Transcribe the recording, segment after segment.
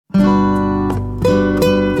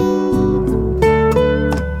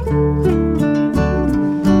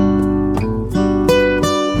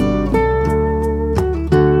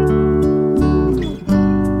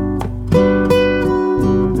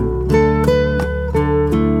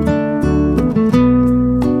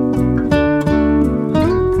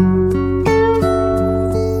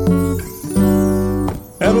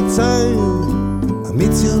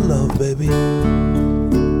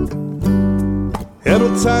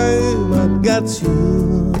time I got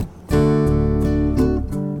you,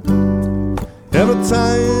 every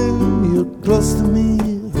time you're close to me,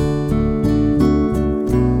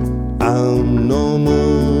 I'm no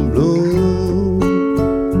more blue.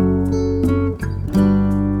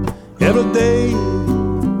 Every day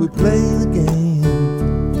we play the game,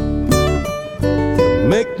 you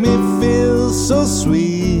make me feel so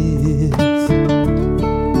sweet.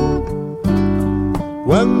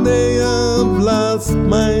 One day I've lost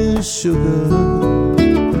my sugar,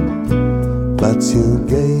 but you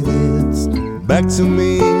gave it back to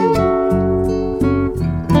me.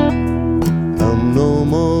 I'm no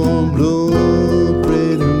more blue,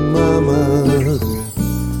 pretty mama.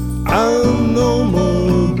 I'm no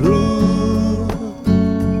more blue.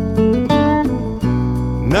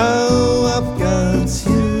 Now I've got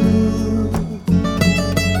you.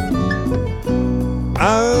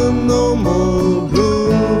 I'm no more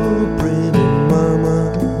blue, pretty mama.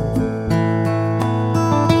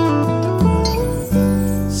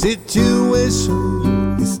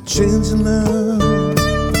 Situation is changing now.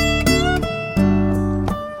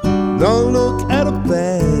 Don't look at the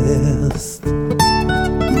past.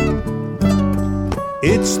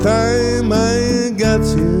 Each time I got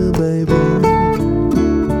you, baby,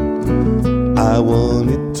 I want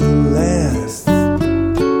it to last.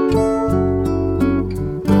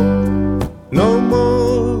 No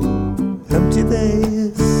more empty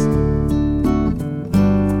days,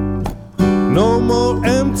 no more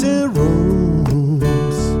empty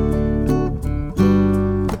rooms.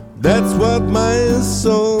 That's what my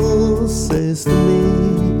soul says to me.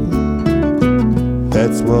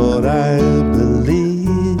 That's what I believe.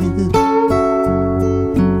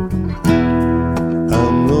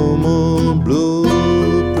 I'm no more blue,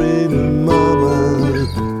 pretty mama.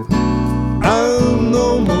 I'm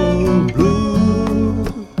no more blue.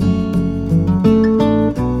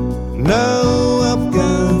 Now I've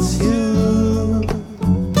got you.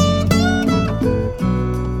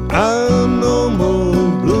 I'm no more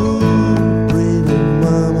blue, pretty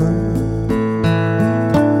mama.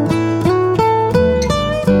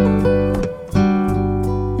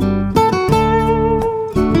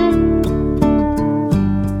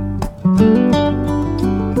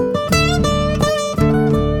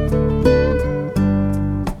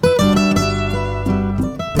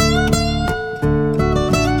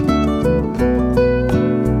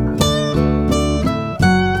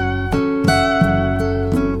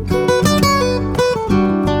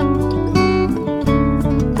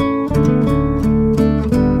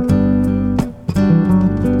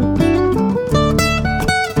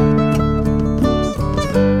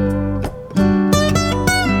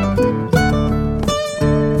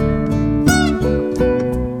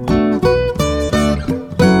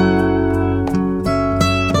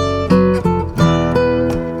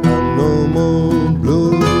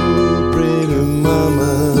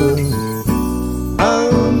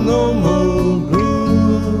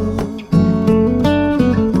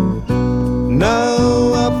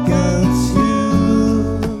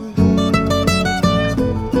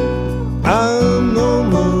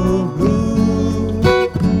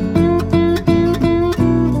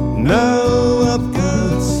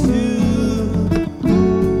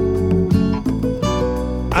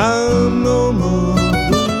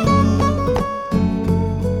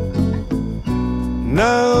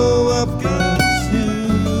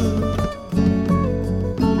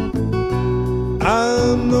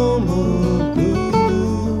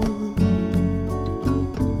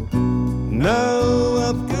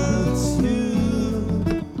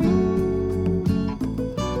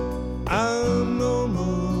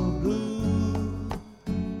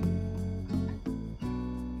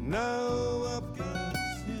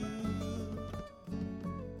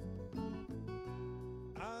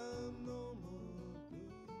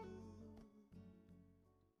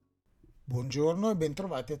 Buongiorno e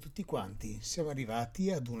bentrovati a tutti quanti. Siamo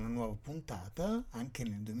arrivati ad una nuova puntata, anche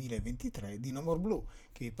nel 2023, di No More Blue.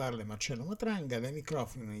 Che vi parla è Marcello Matranga dai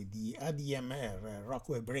microfoni di ADMR, Rock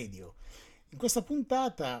Web Radio. In questa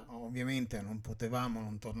puntata, ovviamente, non potevamo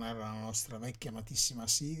non tornare alla nostra vecchia amatissima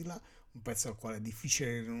sigla, un pezzo al quale è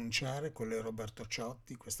difficile rinunciare, quello è Roberto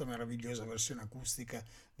Ciotti, questa meravigliosa versione acustica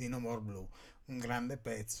di No More Blue, un grande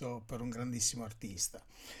pezzo per un grandissimo artista.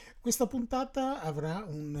 Questa puntata avrà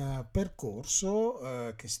un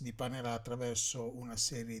percorso che si dipanerà attraverso una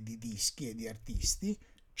serie di dischi e di artisti,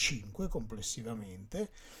 5 complessivamente.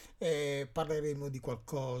 Parleremo di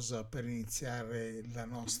qualcosa per iniziare la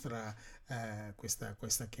nostra questa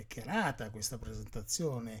chiacchierata, questa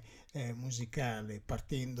presentazione musicale,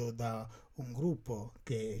 partendo da un gruppo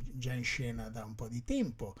che è già in scena da un po' di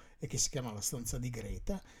tempo e che si chiama La Stanza di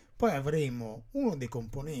Greta. Poi avremo uno dei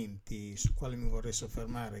componenti sul quale mi vorrei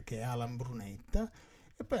soffermare, che è Alan Brunetta,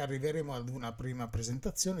 e poi arriveremo ad una prima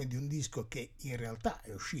presentazione di un disco che in realtà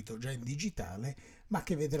è uscito già in digitale, ma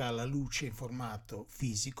che vedrà la luce in formato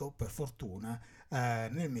fisico, per fortuna,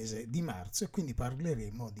 nel mese di marzo, e quindi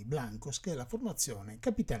parleremo di Blancos, che è la formazione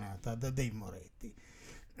capitanata da Dave Moretti.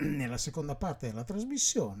 Nella seconda parte della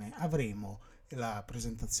trasmissione avremo la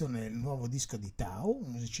presentazione del nuovo disco di Tao,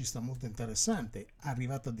 un musicista molto interessante,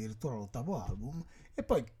 arrivato addirittura all'8º album, e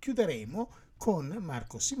poi chiuderemo con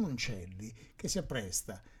Marco Simoncelli, che si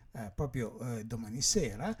appresta proprio domani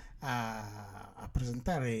sera a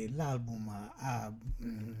presentare l'album a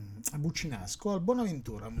Bucinasco al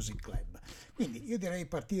Bonaventura Music Club. Quindi io direi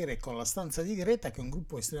partire con La Stanza di Greta, che è un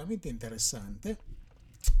gruppo estremamente interessante,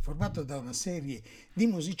 formato da una serie di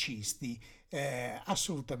musicisti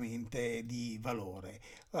assolutamente di valore.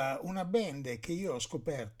 Una band che io ho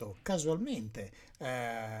scoperto casualmente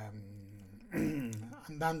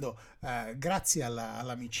andando grazie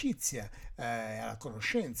all'amicizia e alla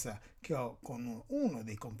conoscenza che ho con uno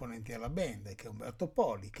dei componenti della band, che è Umberto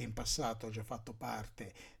Poli, che in passato ha già fatto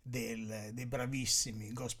parte dei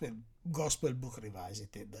bravissimi Gospel Book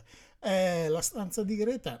Revisited. La Stanza di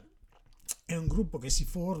Greta è un gruppo che si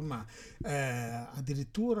forma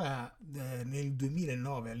addirittura nel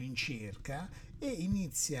 2009 all'incirca, e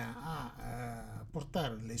inizia a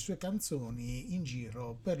portare le sue canzoni in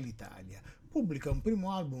giro per l'Italia. Pubblica un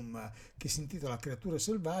primo album che si intitola Creature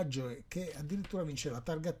Selvaggio e che addirittura vince la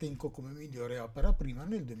targa Tenco come migliore opera prima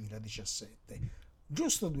nel 2017.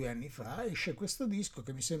 Giusto 2 anni fa esce questo disco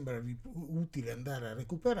che mi sembra utile andare a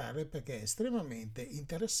recuperare perché è estremamente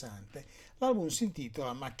interessante. L'album si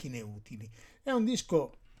intitola Macchine Utili. È un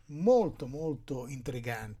disco molto molto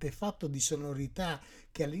intrigante, fatto di sonorità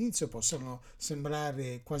che all'inizio possono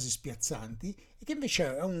sembrare quasi spiazzanti e che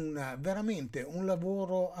invece è veramente un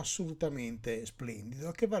lavoro assolutamente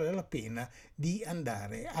splendido che vale la pena di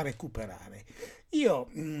andare a recuperare. Io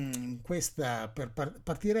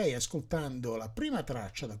partirei ascoltando la prima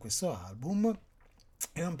traccia da questo album.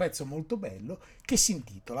 È un pezzo molto bello che si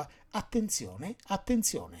intitola Attenzione,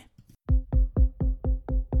 attenzione.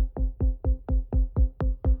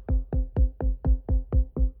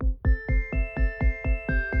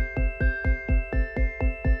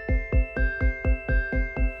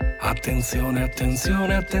 Attenzione,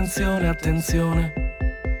 attenzione, attenzione, attenzione.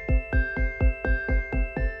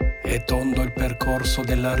 È tondo il percorso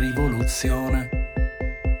della rivoluzione.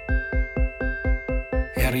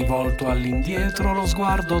 È rivolto all'indietro lo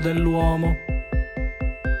sguardo dell'uomo.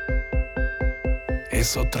 È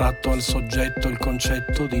sottratto al soggetto il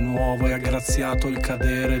concetto di nuovo. È aggraziato il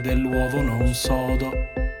cadere dell'uovo non sodo.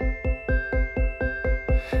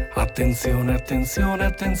 Attenzione, attenzione,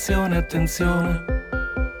 attenzione, attenzione.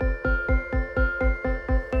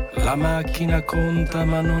 La macchina conta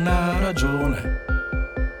ma non ha ragione.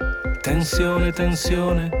 Tensione,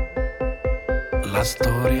 tensione. La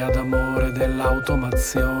storia d'amore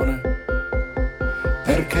dell'automazione.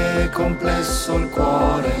 Perché è complesso il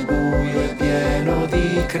cuore, buio e pieno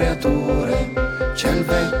di creature. C'è il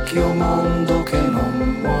vecchio mondo che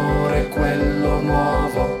non muore, quello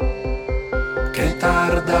nuovo che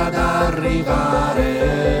tarda ad arrivare.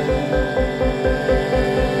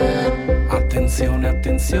 Attenzione,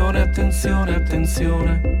 attenzione, attenzione,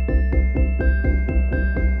 attenzione.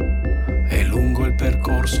 È lungo il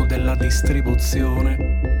percorso della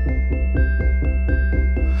distribuzione.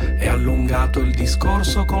 È allungato il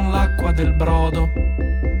discorso con l'acqua del brodo.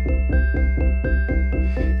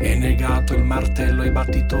 È negato il martello ai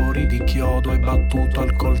battitori di chiodo. È battuto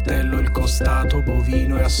al coltello il costato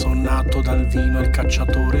bovino. È assonnato dal vino il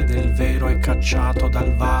cacciatore del vero. È cacciato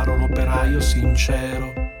dal varo l'operaio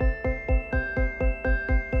sincero.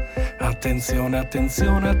 Attenzione,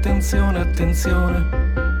 attenzione, attenzione, attenzione.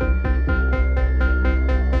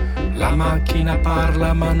 La macchina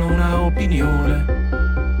parla ma non ha opinione.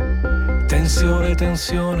 Tensione,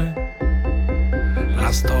 tensione.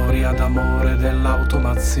 La storia d'amore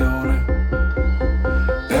dell'automazione.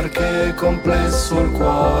 Perché è complesso il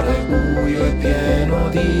cuore, buio e pieno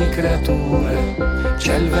di creature.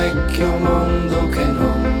 C'è il vecchio mondo che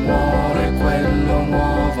non muore, quello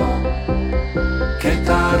nuovo che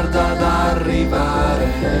tarda ad arrivare.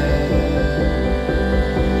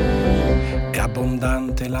 È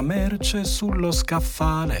abbondante la merce sullo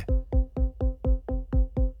scaffale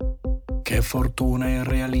Che fortuna il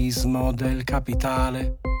realismo del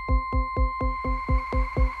capitale.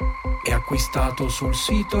 E acquistato sul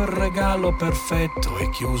sito il regalo perfetto e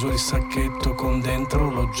chiuso il sacchetto con dentro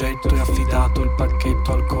l'oggetto e affidato il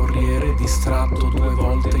pacchetto al corriere distratto 2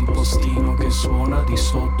 volte il postino che suona di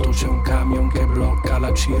sotto c'è un camion che blocca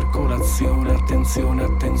la circolazione. Attenzione,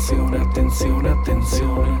 attenzione, attenzione,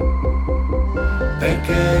 attenzione,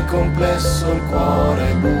 perché è complesso il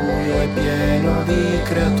cuore, buio e pieno di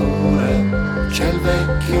creature. C'è il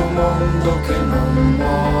vecchio mondo che non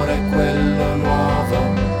muore, quello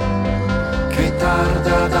nuovo che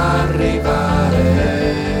tarda ad arrivare,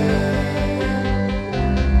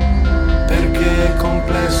 perché è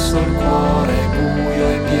complesso il cuore, buio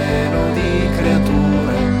e pieno di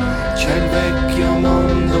creature. C'è il vecchio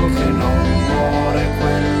mondo che non muore,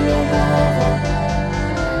 quello nuovo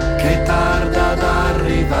che tarda ad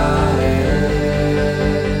arrivare,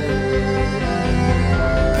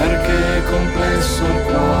 perché è complesso il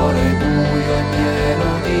cuore, buio e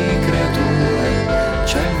pieno di creature.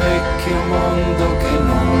 C'è il vecchio mondo che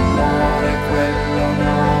non muore, quello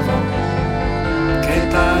nuovo che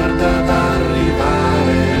tarda ad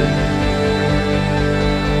arrivare.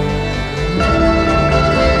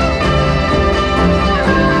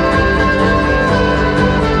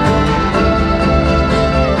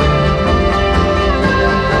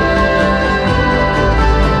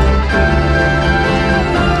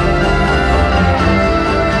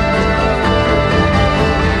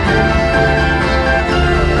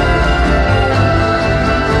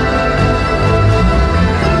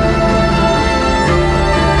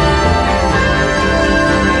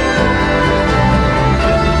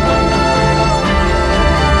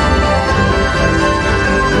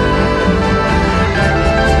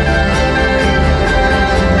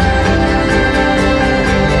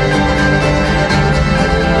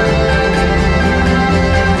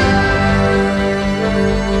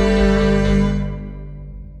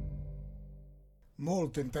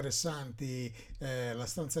 Interessanti, la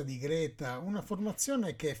stanza di Greta, una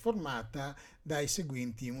formazione che è formata dai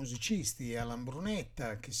seguenti musicisti: Alan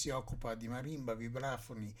Brunetta, che si occupa di marimba,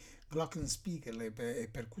 vibrafoni, glockenspiel e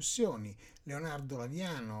percussioni, Leonardo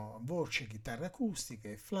Laviano, voce, chitarre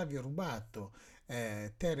acustiche, Flavio Rubato,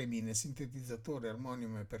 theremin, sintetizzatore,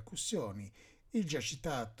 armonium e percussioni, il già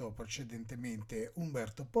citato precedentemente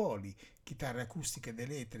Umberto Poli, chitarre acustiche ed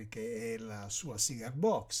elettriche e la sua cigar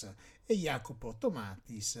box, e Jacopo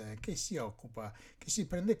Tomatis, che si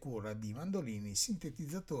prende cura di mandolini,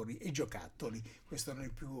 sintetizzatori e giocattoli. Questo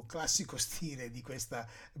nel più classico stile di questa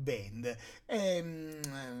band.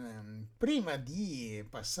 Prima di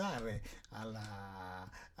passare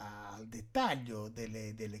al dettaglio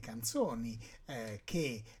delle canzoni,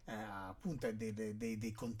 che appunto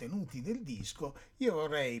dei contenuti del disco, io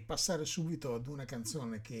vorrei passare subito ad una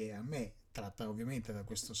canzone che a me, tratta ovviamente da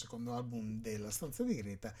questo secondo album della stanza di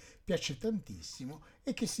Greta, piace tantissimo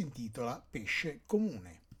e che si intitola Pesce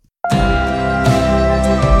Comune.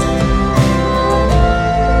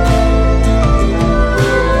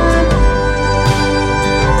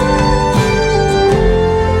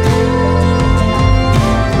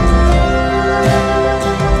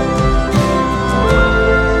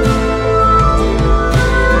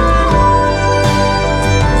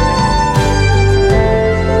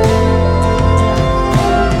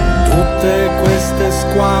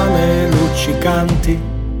 Squame luccicanti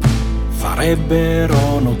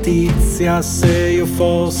farebbero notizia se io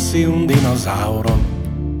fossi un dinosauro.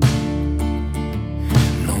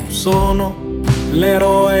 Non sono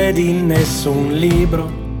l'eroe di nessun libro,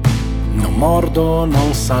 non mordo,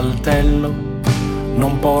 non saltello,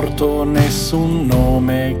 non porto nessun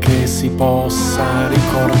nome che si possa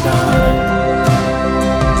ricordare.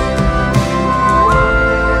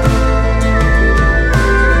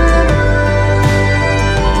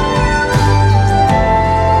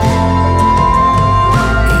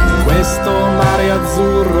 Questo mare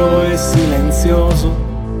azzurro e silenzioso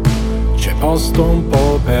c'è posto un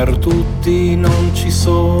po' per tutti, non ci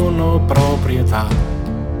sono proprietà,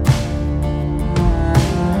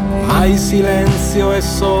 ma il silenzio è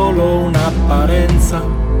solo un'apparenza.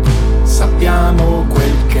 Sappiamo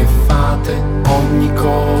quel che fate, ogni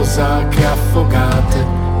cosa che affogate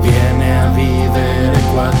viene a vivere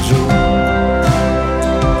qua giù.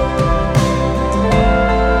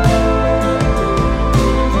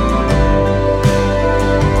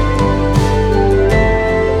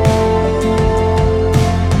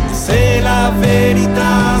 La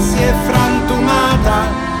verità si è frantumata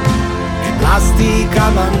e plastica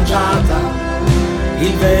mangiata,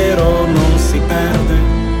 il vero non si perde,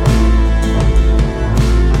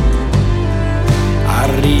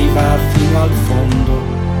 arriva fino al fondo.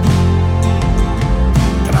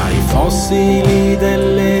 Fossili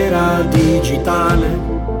dell'era digitale,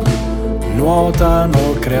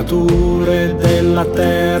 nuotano creature della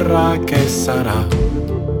terra che sarà.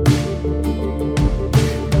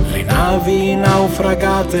 Le navi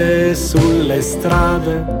naufragate sulle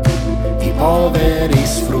strade, i poveri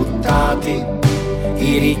sfruttati,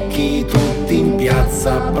 i ricchi tutti in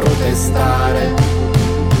piazza a protestare.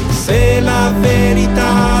 Se la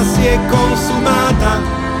verità si è consumata,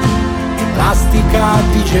 plastica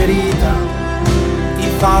digerita,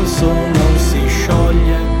 il falso non si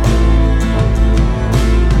scioglie,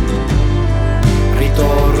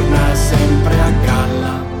 ritorna sempre a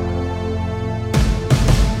galla.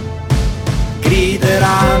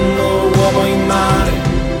 Grideranno uomo in mare,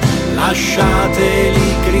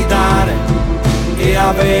 lasciateli gridare, e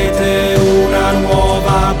avete una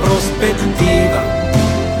nuova prospettiva.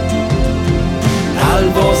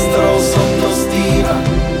 Dal vostro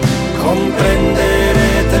sottostiva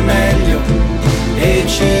comprenderete meglio e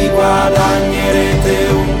ci guadagnerete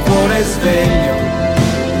un cuore sveglio.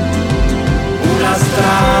 Una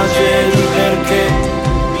strage di perché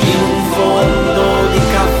in un fondo di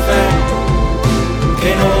caffè,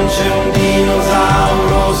 che non c'è un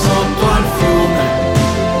dinosauro sotto al fiume,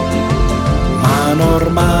 ma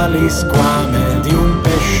normali squame di un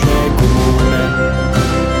pesce comune.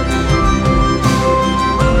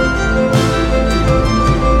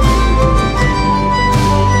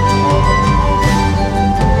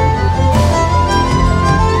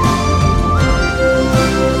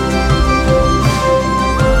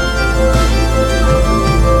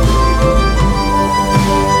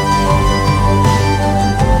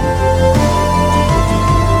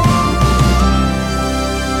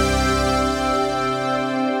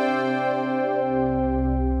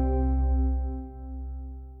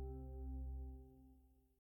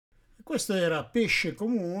 Questo era Pesce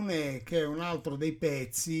Comune, che è un altro dei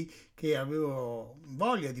pezzi che avevo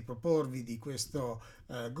voglia di proporvi di questo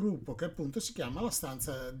gruppo, che appunto si chiama La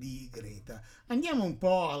stanza di Greta. Andiamo un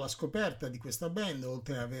po' alla scoperta di questa band,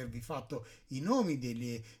 oltre ad avervi fatto i nomi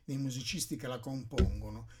dei musicisti che la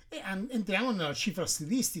compongono, e entriamo nella cifra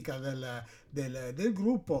stilistica del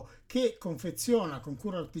gruppo, che confeziona con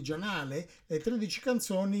cura artigianale le 13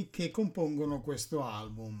 canzoni che compongono questo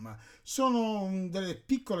album. Sono delle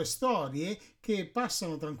piccole storie che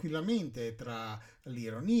passano tranquillamente tra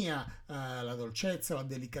l'ironia, la dolcezza, la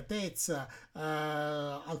delicatezza,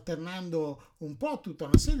 alternando un po' tutta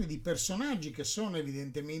una serie di personaggi che sono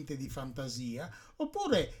evidentemente di fantasia,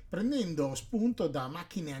 oppure prendendo spunto da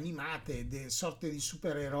macchine animate, sorte di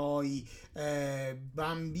supereroi,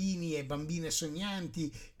 bambini e bambine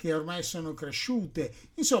sognanti che ormai sono cresciute.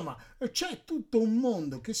 Insomma, c'è tutto un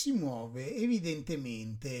mondo che si muove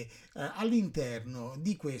evidentemente all'interno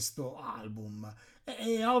di questo album.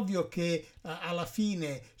 È ovvio che alla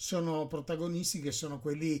fine sono protagonisti che sono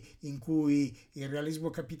quelli in cui il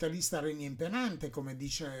realismo capitalista regna imperante, come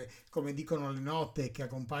dicono le note che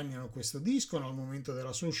accompagnano questo disco al momento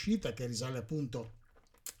della sua uscita, che risale appunto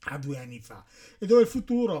a 2 anni fa, e dove il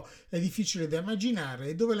futuro è difficile da immaginare,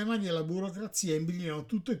 e dove le mani della burocrazia imbrigliano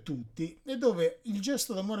tutto e tutti, e dove il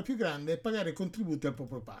gesto d'amore più grande è pagare i contributi al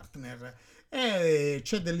proprio partner.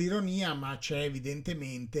 C'è dell'ironia, ma c'è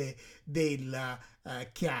evidentemente del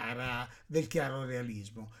chiaro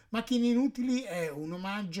realismo. Macchine Inutili è un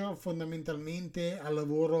omaggio fondamentalmente al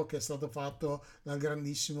lavoro che è stato fatto dal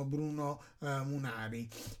grandissimo Bruno Munari,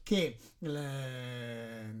 che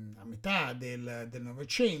a metà del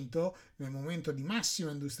Novecento, nel momento di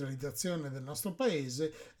massima industrializzazione del nostro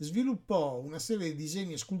paese, sviluppò una serie di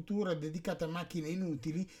disegni e sculture dedicate a macchine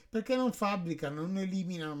inutili, perché non fabbricano, non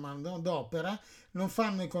eliminano manodopera, non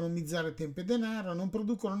fanno economizzare tempo e denaro, non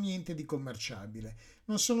producono niente di commerciabile.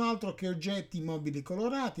 Non sono altro che oggetti mobili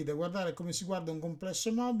colorati, da guardare come si guarda un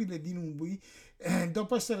complesso mobile di nubi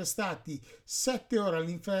dopo essere stati 7 ore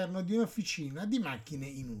all'inferno di un'officina di macchine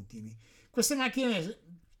inutili. Queste macchine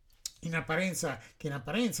che in apparenza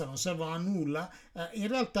non servono a nulla, in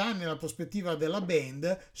realtà nella prospettiva della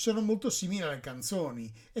band sono molto simili alle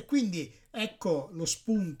canzoni, e quindi ecco lo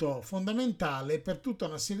spunto fondamentale per tutta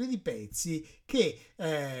una serie di pezzi che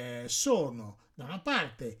sono da una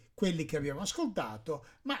parte quelli che abbiamo ascoltato,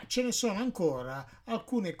 ma ce ne sono ancora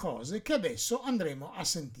alcune cose che adesso andremo a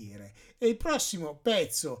sentire. E il prossimo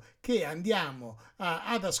pezzo che andiamo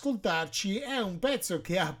ad ascoltarci è un pezzo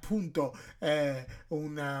che ha appunto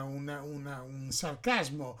un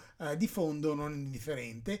sarcasmo di fondo non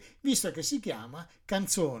indifferente, visto che si chiama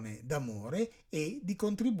Canzone d'amore e di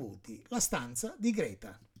contributi, La stanza di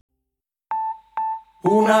Greta.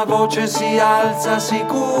 Una voce si alza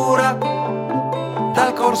sicura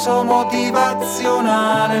dal corso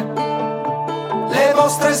motivazionale, Le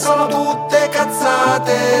vostre sono tutte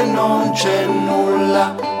cazzate, non c'è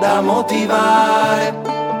nulla da motivare.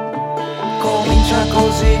 Comincia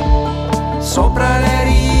così, sopra le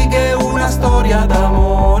righe una storia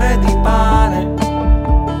d'amore e di pane,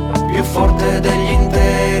 più forte degli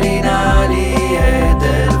interinali e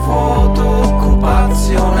del vuoto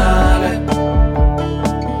occupazionale.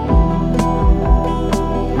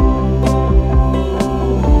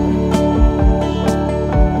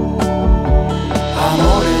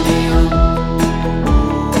 Amore mio,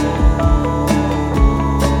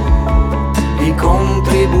 i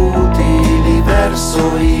contributi li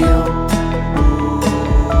verso io.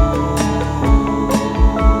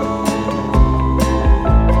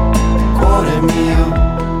 Cuore mio,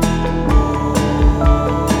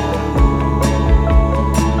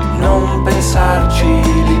 non pensarci,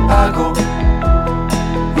 li pago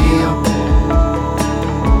io.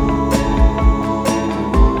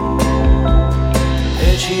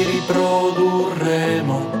 E ci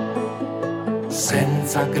riprodurremo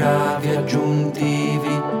senza aggravi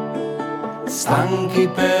aggiuntivi, stanchi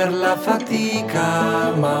per la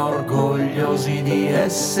fatica ma orgogliosi di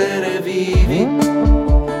essere vivi.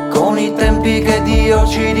 Con i tempi che Dio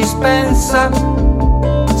ci dispensa,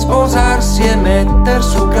 sposarsi e metter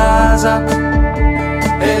su casa,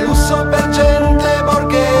 è lusso per gente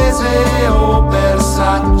borghese o per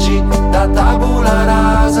saggi da tabula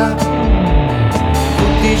rasa.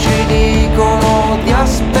 Tutti ci dicono di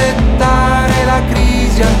aspettare, la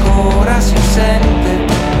crisi ancora si sente,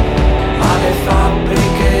 ma le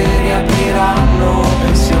fabbriche riapriranno,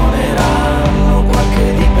 pensioneranno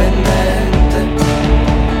qualche dipendente.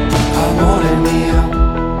 Amore mio,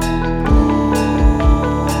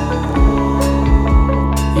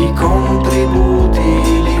 i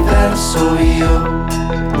contributi li verso io.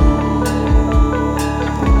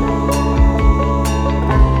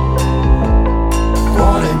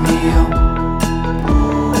 Cuore mio,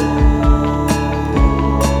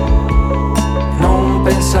 non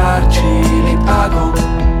pensarci, li pago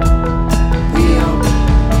io.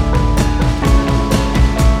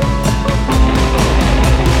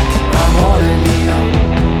 Amore mio,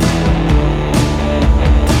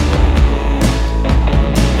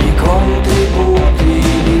 i contributi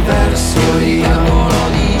li verso io. Lo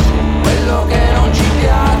dice quello che non ci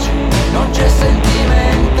piace, non c'è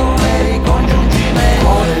sentimento e ricongiungimento.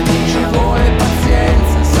 Cuore mio, ci vuole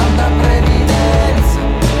pazienza, santa previdenza,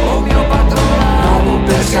 oh mio patronato, non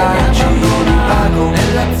pensarci, li pago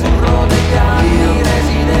nell'azzurro degli anni,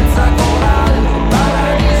 residenza corallo,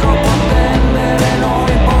 paradiso contendere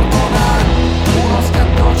noi Portogallo. Uno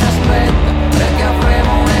scatto ci aspetta perché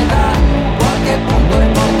avremo un'età, qualche punto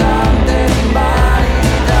importante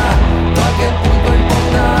l'invalidità, qualche punto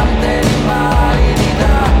importante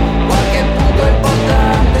l'invalidità, qualche punto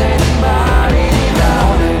importante l'invalidità,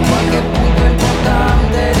 qualche punto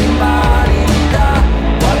importante l'invalidità,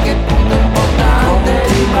 qualche punto importante l'invalidità,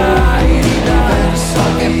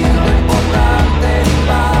 qualche punto importante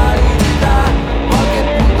l'invalidità, qualche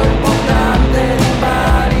punto importante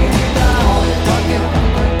l'invalidità, qualche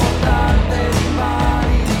punto importante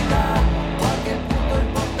l'invalidità, qualche punto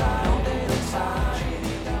importante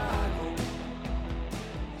l'invalidità.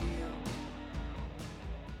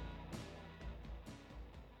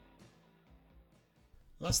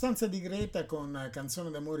 La stanza di Greta con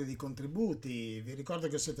canzone d'amore di contributi. Vi ricordo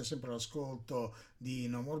che siete sempre all'ascolto di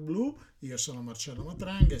No More Blue. Io sono Marcello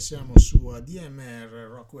Matranga e siamo su ADMR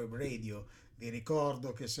Rock Web Radio. Vi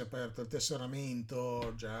ricordo che si è aperto il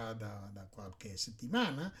tesseramento già da qualche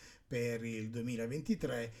settimana per il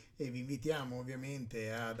 2023 e vi invitiamo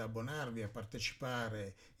ovviamente ad abbonarvi, a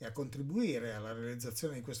partecipare e a contribuire alla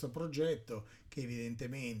realizzazione di questo progetto che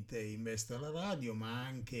evidentemente investe la radio, ma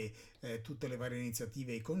anche tutte le varie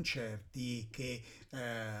iniziative e i concerti che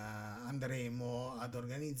andremo ad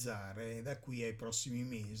organizzare da qui ai prossimi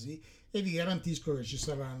mesi, e vi garantisco che ci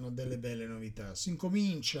saranno delle belle novità. Si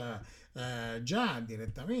incomincia già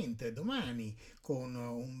direttamente domani con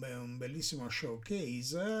un bellissimo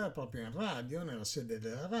showcase proprio in radio, nella sede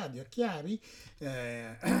della radio a Chiari,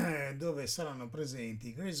 dove saranno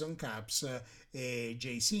presenti Grayson Caps e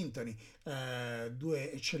Jay Sintony,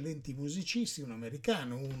 due eccellenti musicisti, un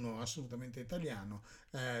americano, uno assolutamente italiano.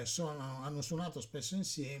 Hanno suonato spesso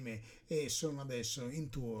insieme e sono adesso in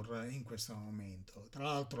tour in questo momento. Tra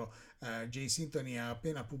l'altro Jay Sintony ha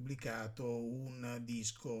appena pubblicato un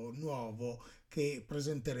disco nuovo che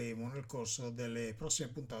presenteremo nel corso delle prossime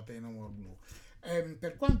puntate di No More Blue.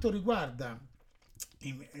 Per quanto riguarda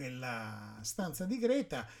la stanza di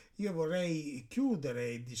Greta, io vorrei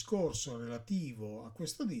chiudere il discorso relativo a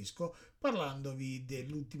questo disco parlandovi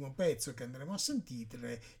dell'ultimo pezzo che andremo a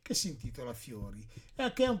sentire, che si intitola Fiori,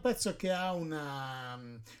 che è un pezzo che ha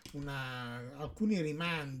alcuni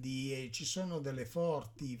rimandi e ci sono delle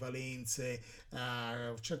forti valenze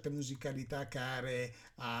a certe musicalità care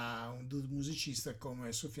a un musicista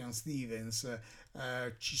come Sufjan Stevens.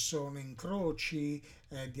 Ci sono incroci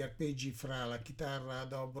di arpeggi fra la chitarra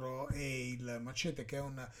dobro e il macete, che è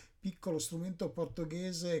un piccolo strumento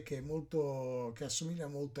portoghese che assomiglia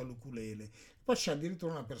molto all'ukulele. Poi c'è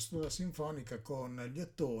addirittura un'apertura sinfonica con gli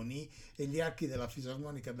ottoni e gli archi della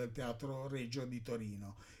fisarmonica del Teatro Regio di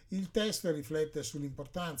Torino. Il testo riflette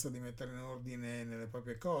sull'importanza di mettere in ordine nelle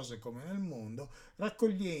proprie cose come nel mondo,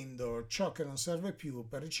 raccogliendo ciò che non serve più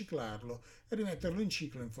per riciclarlo e rimetterlo in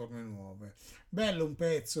ciclo in forme nuove. Bello un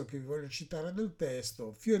pezzo che vi voglio citare del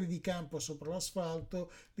testo: fiori di campo sopra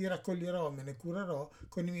l'asfalto, li raccoglierò, me ne curerò,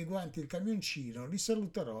 con i miei guanti il camioncino, li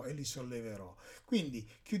saluterò e li solleverò. Quindi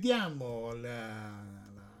chiudiamo la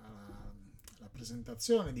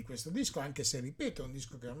presentazione di questo disco, anche se ripeto è un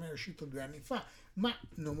disco che ormai è uscito 2 anni fa, ma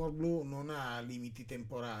No More Blue non ha limiti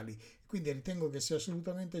temporali, quindi ritengo che sia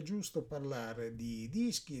assolutamente giusto parlare di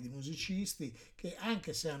dischi e di musicisti che,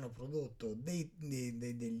 anche se hanno prodotto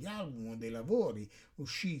degli album o dei lavori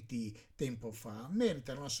usciti tempo fa,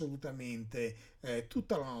 meritano assolutamente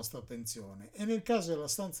tutta la nostra attenzione. E nel caso della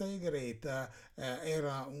stanza di Greta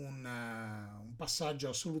era un passaggio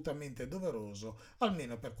assolutamente doveroso,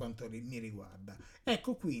 almeno per quanto mi riguarda.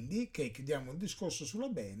 Ecco quindi che chiudiamo il discorso sulla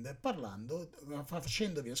band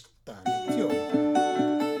facendovi ascoltare Fiori.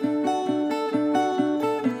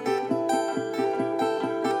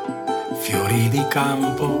 Fiori di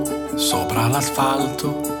campo sopra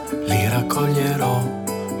l'asfalto, li raccoglierò,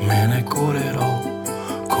 me ne curerò,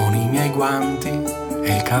 con i miei guanti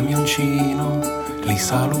e il camioncino, li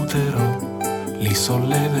saluterò, li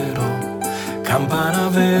solleverò. Campana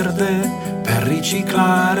verde per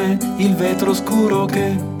riciclare il vetro scuro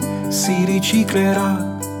che si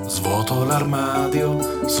riciclerà. Svuoto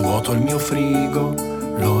l'armadio, svuoto il mio frigo,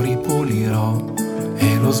 lo ripulirò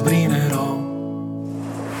e lo sbrinerò.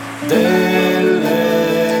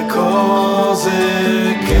 Delle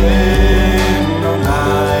cose che non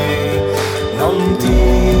hai, non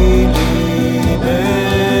ti libererai,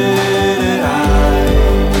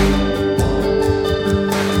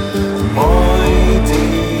 poi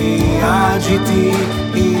ti agiti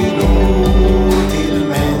inutilmente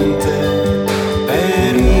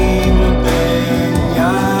per impegnare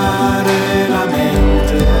la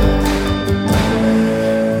mente.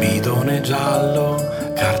 Bidone giallo,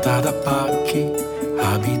 carta da pacchi,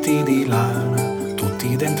 abiti di lana,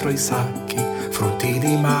 tutti dentro i sacchi, frutti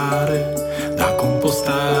di mare da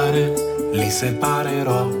compostare, li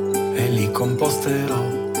separerò e li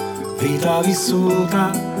composterò. Vita vissuta,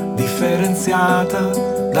 differenziata,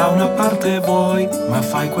 da una parte vuoi, ma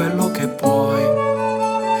fai quello che puoi.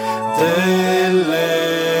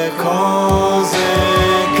 Delle cose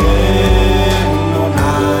che non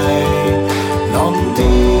hai, non ti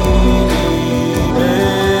libererai,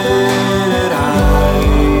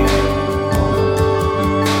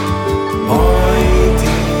 poi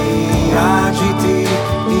ti agiti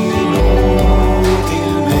inutilmente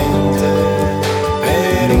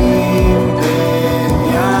per impegnare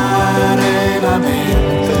la mente.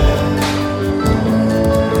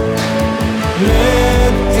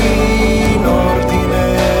 Metti in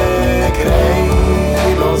ordine, crei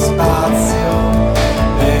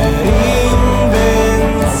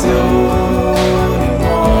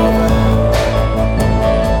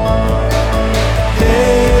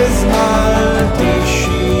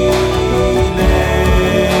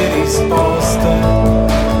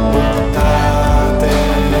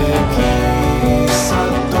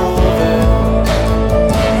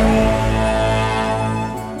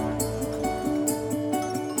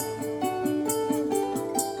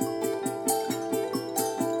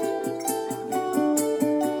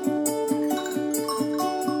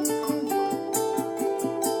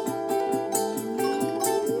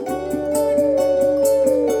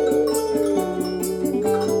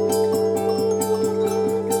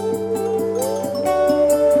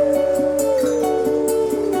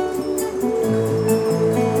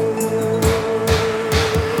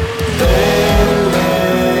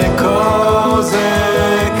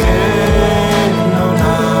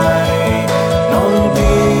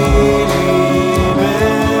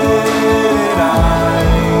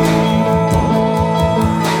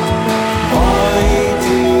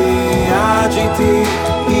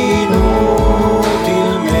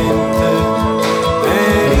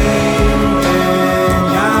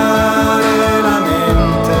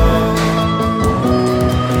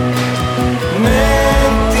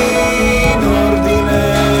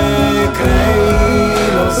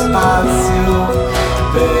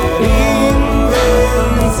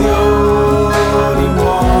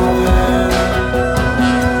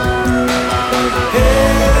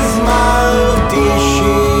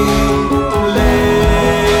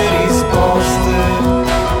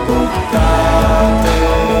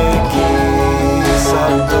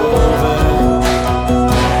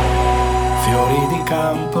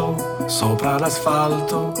campo, sopra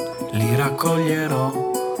l'asfalto, li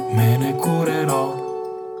raccoglierò, me ne curerò.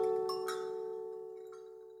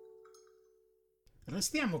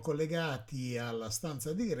 Restiamo collegati alla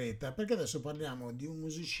stanza di Greta perché adesso parliamo di un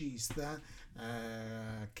musicista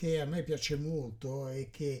che a me piace molto e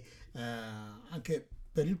che anche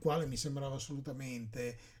per il quale mi sembrava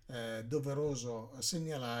assolutamente doveroso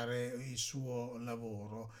segnalare il suo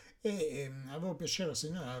lavoro e avevo piacere a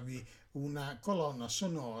segnalarvi una colonna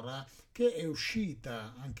sonora che è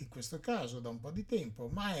uscita anche in questo caso da un po' di tempo,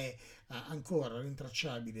 ma è ancora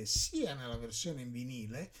rintracciabile sia nella versione in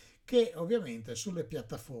vinile che ovviamente sulle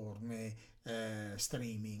piattaforme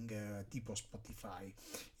streaming tipo Spotify.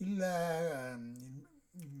 Il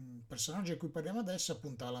personaggio di cui parliamo adesso è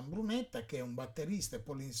appunto Alan Brunetta, che è un batterista e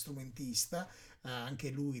polistrumentista, anche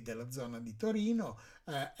lui della zona di Torino,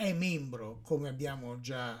 è membro, come abbiamo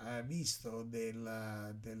già visto,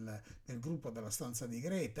 del gruppo della stanza di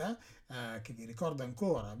Greta, che vi ricordo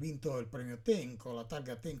ancora, ha vinto il premio Tenco, la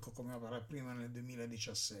targa Tenco come opera prima nel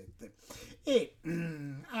 2017 e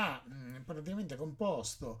ha praticamente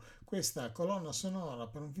composto questa colonna sonora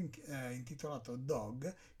per un film intitolato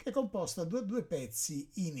Dog, che è composta da due pezzi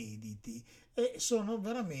inediti e sono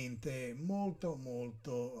veramente molto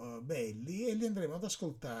molto belli e li andremo ad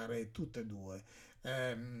ascoltare tutte e due.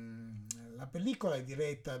 La pellicola è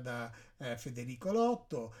diretta da Federico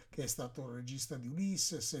Lotto, che è stato il regista di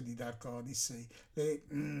Ulysses e di Dark Odyssey.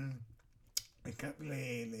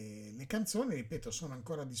 Le canzoni, ripeto, sono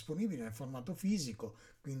ancora disponibili nel formato fisico,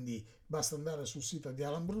 quindi basta andare sul sito di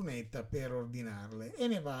Alan Brunetta per ordinarle e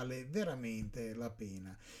ne vale veramente la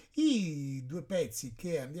pena. I due pezzi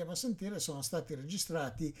che andiamo a sentire sono stati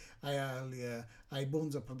registrati ai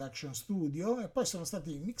Bonzo Production Studio e poi sono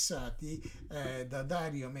stati mixati da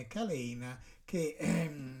Dario Meccalena, che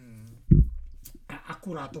ha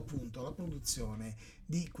curato appunto la produzione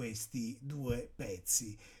di questi due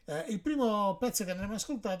pezzi. Il primo pezzo che andremo a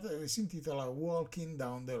ascoltare si intitola Walking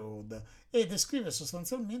Down the Road e descrive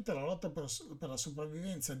sostanzialmente la lotta per la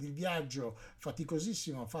sopravvivenza del viaggio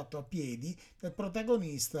faticosissimo fatto a piedi del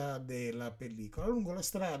protagonista della pellicola lungo le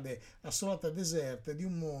strade assolate e deserte di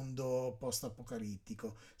un mondo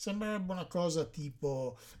post-apocalittico. Sembrerebbe una cosa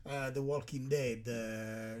tipo The Walking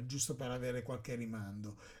Dead, giusto per avere qualche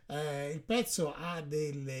rimando. Il pezzo ha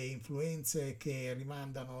delle influenze che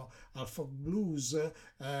rimandano al folk blues,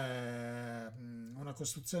 una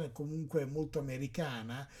costruzione comunque molto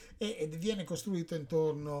americana ed viene costruito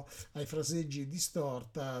intorno ai fraseggi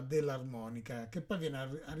distorta dell'armonica, che poi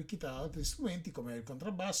viene arricchita da altri strumenti come il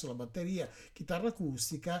contrabbasso, la batteria, chitarra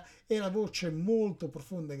acustica e la voce molto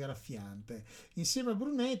profonda e graffiante. Insieme a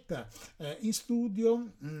Brunetta in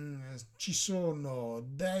studio ci sono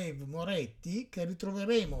Dave Moretti, che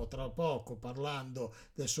ritroveremo tra poco parlando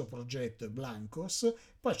del suo progetto Blancos.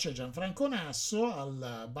 Poi c'è Gianfranco Nasso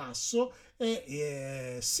al basso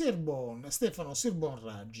e Stefano Sirbon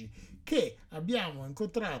Raggi, che abbiamo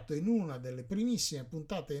incontrato in una delle primissime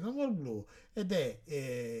puntate di No More Blue ed è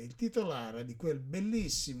il titolare di quel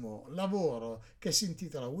bellissimo lavoro che si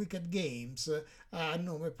intitola Wicked Games, a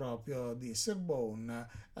nome proprio di Sirbon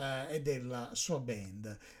e della sua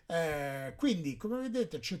band. Quindi, come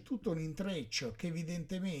vedete, c'è tutto un intreccio che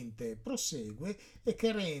evidentemente prosegue e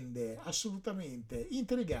che rende assolutamente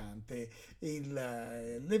intrigante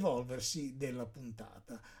l'evolversi della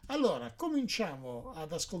puntata. Allora, cominciamo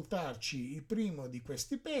ad ascoltarci il primo di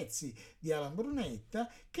questi pezzi di Alan Brunetta,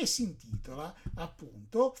 che si intitola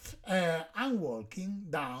appunto I'm Walking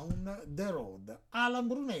Down the Road. Alan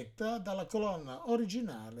Brunetta dalla colonna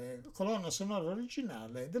sonora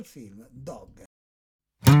originale del film Dog.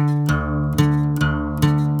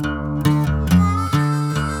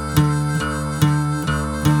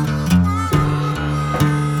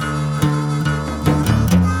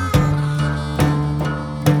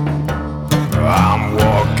 I'm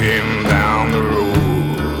walking down the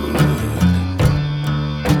road,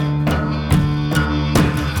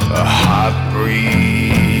 a hot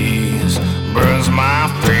breeze burns my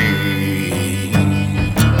face,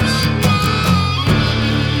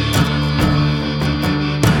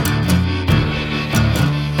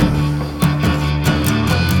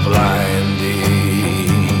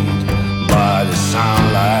 blinded by the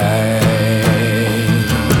sunlight.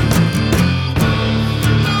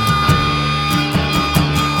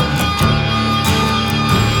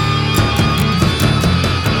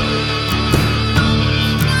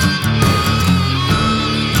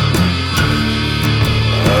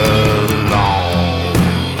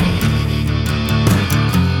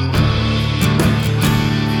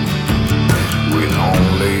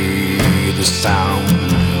 The sound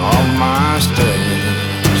of my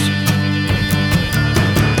steps,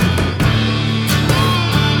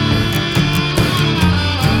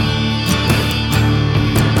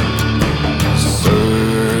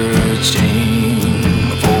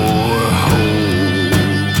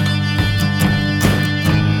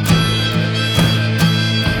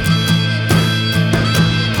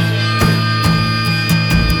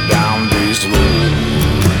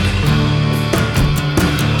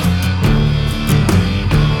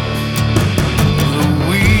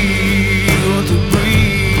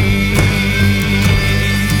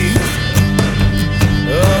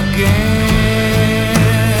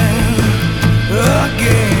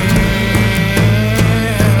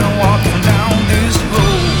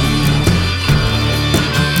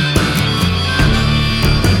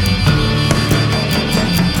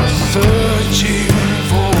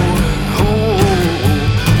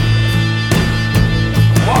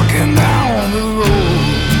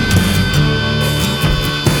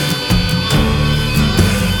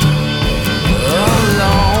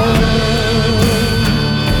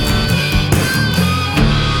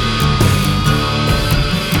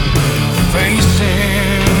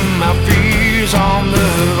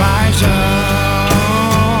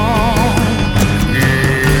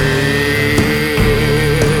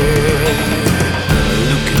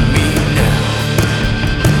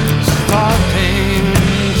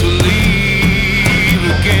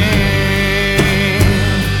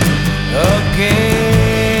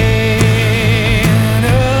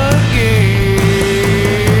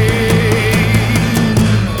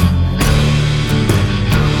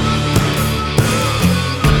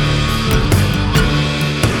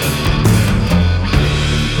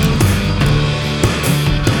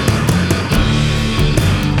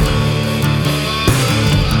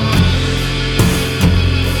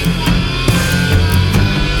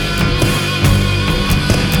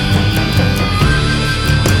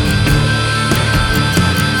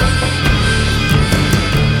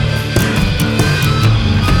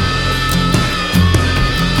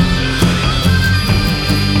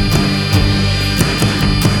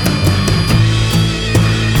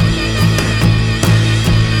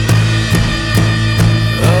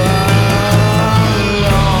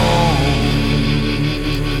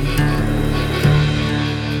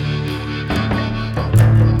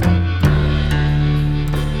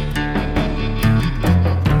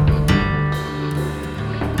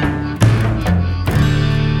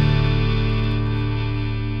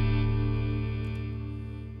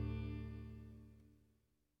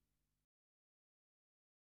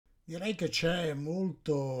 Direi che c'è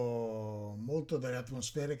molto delle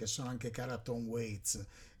atmosfere che sono anche care a Tom Waits,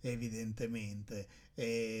 evidentemente,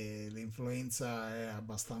 e l'influenza è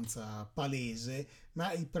abbastanza palese,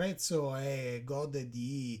 ma il prezzo gode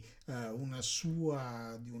di un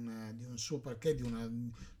suo perché, di una-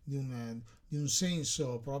 di un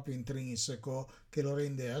senso proprio intrinseco che lo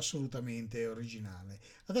rende assolutamente originale.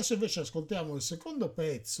 Adesso invece ascoltiamo il secondo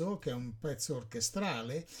pezzo, che è un pezzo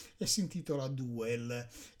orchestrale e si intitola Duel.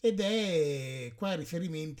 Ed è qua i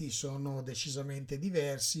riferimenti sono decisamente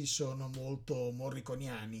diversi, sono molto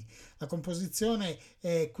morriconiani. La composizione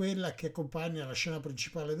è quella che accompagna la scena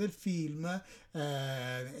principale del film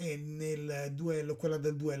e nel duello, quella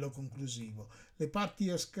del duello conclusivo. Le parti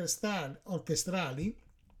orchestrali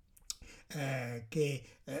che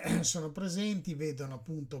sono presenti vedono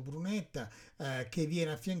appunto Brunetta che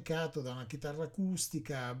viene affiancato da una chitarra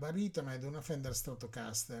acustica baritona e da una Fender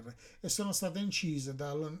Stratocaster e sono state incise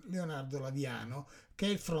da Leonardo Laviano che è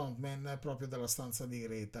il frontman proprio della stanza di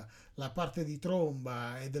Greta. La parte di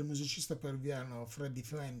tromba è del musicista peruviano Freddy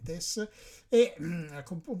Fuentes e la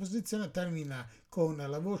composizione termina con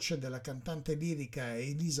la voce della cantante lirica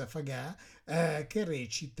Elisa Fagà che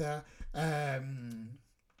recita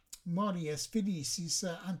Mories felicis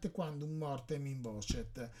antequandum mortem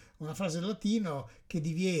invocet, una frase in latino che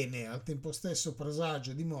diviene al tempo stesso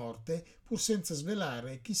presagio di morte pur senza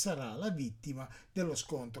svelare chi sarà la vittima dello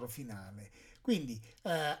scontro finale. Quindi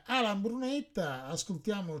Alan Brunetta,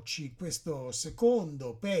 ascoltiamoci questo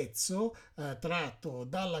secondo pezzo tratto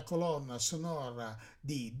dalla colonna sonora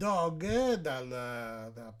di Dog,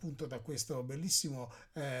 appunto da questo bellissimo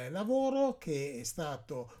lavoro che è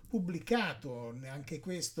stato pubblicato anche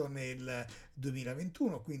questo nel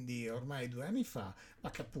 2021, quindi ormai 2 anni fa,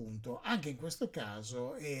 ma che appunto anche in questo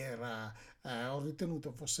caso ho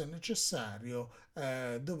ritenuto fosse necessario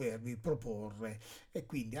dovervi proporre. E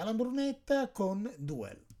quindi Alan Brunetta con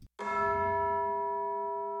Duel.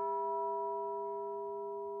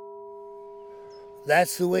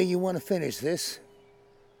 That's the way you want to finish this?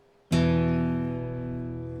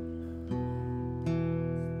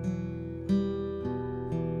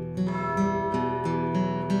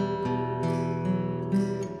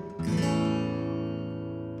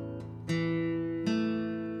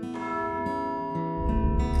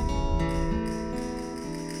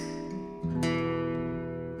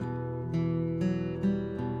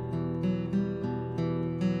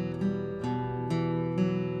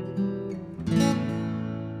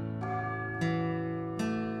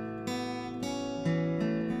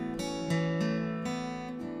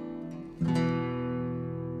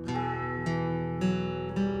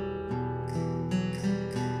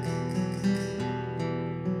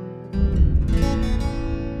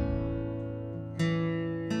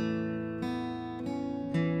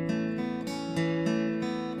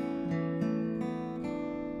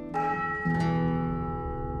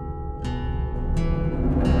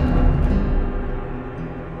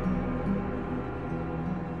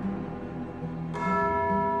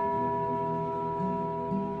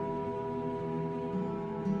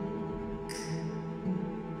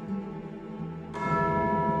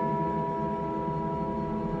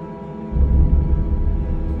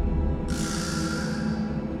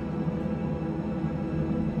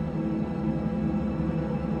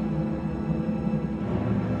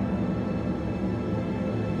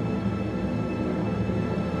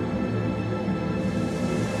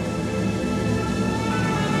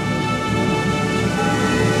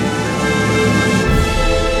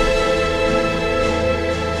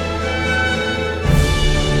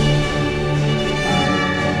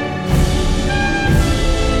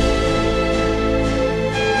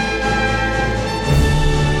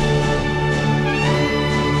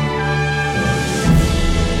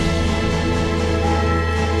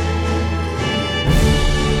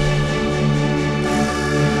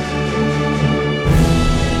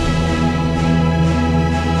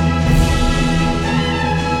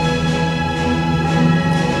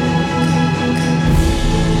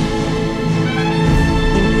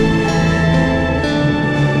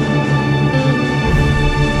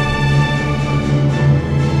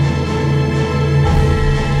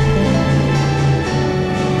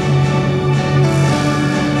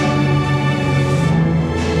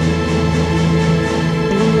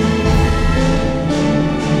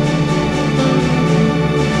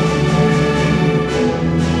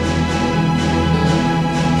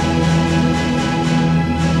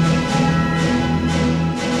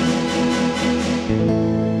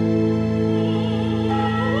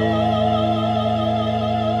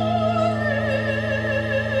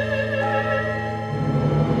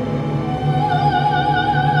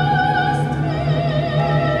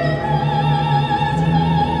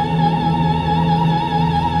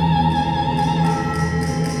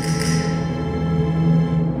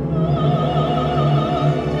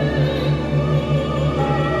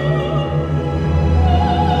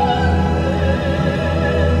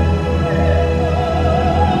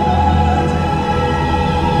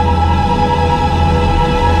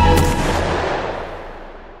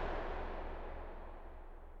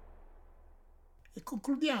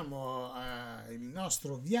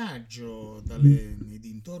 nei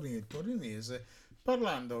dintorni del torinese,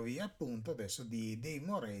 parlandovi appunto adesso dei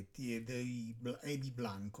Moretti e di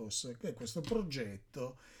Blancos, che è questo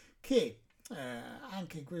progetto che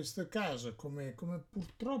anche in questo caso, come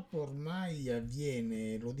purtroppo ormai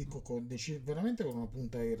avviene, lo dico veramente con una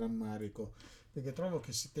punta di rammarico, perché trovo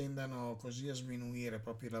che si tendano così a sminuire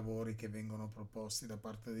proprio i lavori che vengono proposti da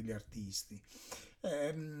parte degli artisti.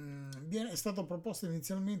 È stato proposto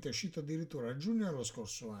inizialmente, è uscito addirittura a giugno dello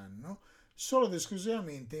scorso anno, solo ed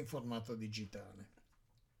esclusivamente in formato digitale.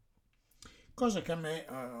 Cosa che a me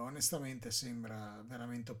onestamente sembra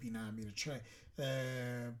veramente opinabile, cioè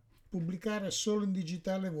pubblicare solo in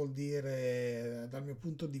digitale vuol dire, dal mio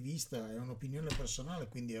punto di vista, è un'opinione personale,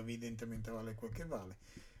 quindi evidentemente vale quel che vale,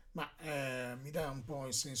 ma mi dà un po'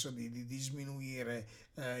 il senso di sminuire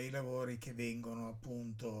i lavori che vengono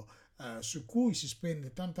appunto su cui si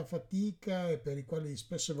spende tanta fatica e per i quali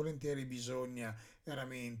spesso e volentieri bisogna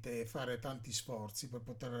veramente fare tanti sforzi per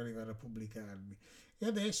poter arrivare a pubblicarli. E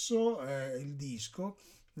adesso il disco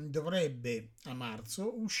dovrebbe a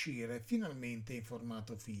marzo uscire finalmente in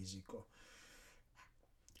formato fisico.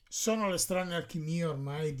 Sono le strane alchimie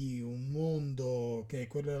ormai di un mondo che è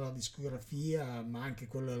quello della discografia, ma anche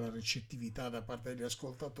quello della recettività da parte degli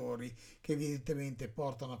ascoltatori, che evidentemente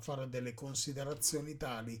portano a fare delle considerazioni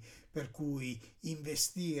tali per cui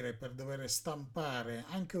investire per dover stampare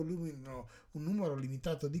anche un numero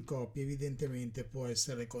limitato di copie evidentemente può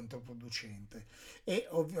essere controproducente. E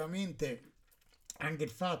ovviamente anche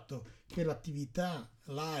il fatto che l'attività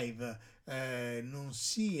live non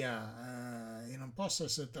sia e non possa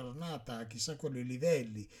essere tornata a chissà quali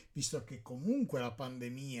livelli, visto che comunque la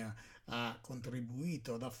pandemia ha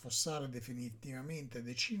contribuito ad affossare definitivamente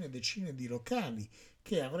decine e decine di locali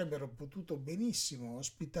che avrebbero potuto benissimo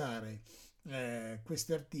ospitare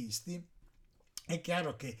questi artisti. È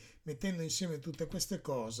chiaro che mettendo insieme tutte queste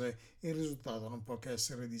cose il risultato non può che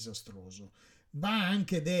essere disastroso. Va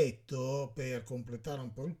anche detto, per completare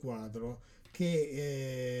un po' il quadro,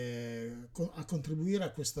 che a contribuire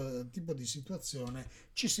a questo tipo di situazione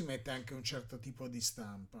ci si mette anche un certo tipo di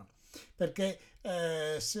stampa, perché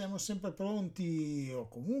siamo sempre pronti, o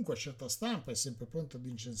comunque certa stampa è sempre pronta ad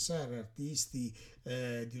incensare artisti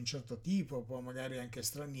di un certo tipo, poi magari anche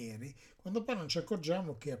stranieri, quando poi non ci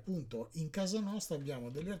accorgiamo che appunto in casa nostra abbiamo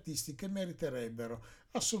degli artisti che meriterebbero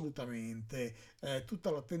assolutamente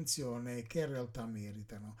tutta l'attenzione che in realtà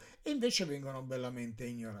meritano e invece vengono bellamente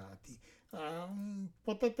ignorati.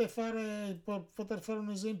 Poter fare un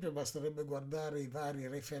esempio, basterebbe guardare i vari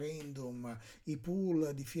referendum, i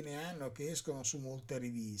pool di fine anno che escono su molte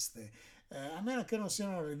riviste, a meno che non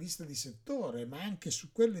siano riviste di settore, ma anche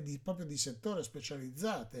su quelle proprio di settore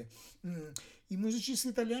specializzate. I musicisti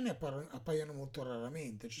italiani appaiono molto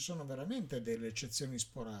raramente, ci sono veramente delle eccezioni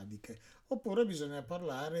sporadiche, oppure bisogna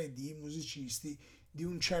parlare di musicisti di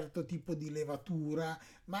un certo tipo di levatura,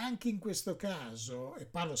 ma anche in questo caso, e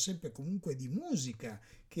parlo sempre comunque di musica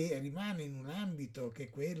che rimane in un ambito che è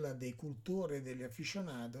quella dei cultori e degli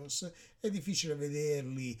aficionados, è difficile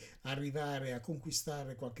vederli arrivare a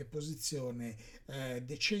conquistare qualche posizione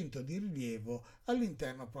decente o di rilievo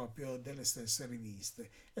all'interno proprio delle stesse riviste,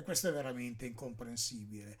 e questo è veramente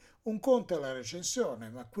incomprensibile. Un conto è la recensione,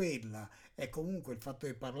 ma quella è comunque il fatto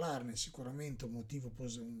di parlarne sicuramente un motivo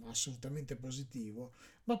assolutamente positivo,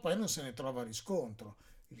 ma poi non se ne trova riscontro.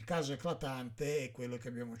 Il caso eclatante è quello che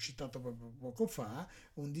abbiamo citato proprio poco fa: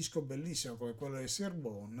 un disco bellissimo come quello di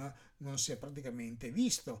Serbon non si è praticamente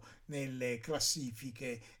visto nelle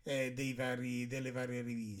classifiche delle varie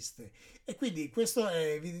riviste, e quindi questo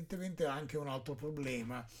è evidentemente anche un altro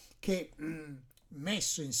problema che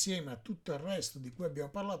messo insieme a tutto il resto di cui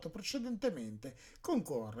abbiamo parlato precedentemente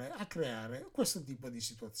concorre a creare questo tipo di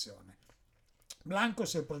situazione.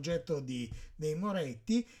 Blancos è il progetto dei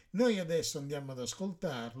Moretti. Noi adesso andiamo ad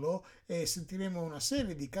ascoltarlo e sentiremo una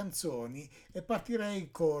serie di canzoni, e partirei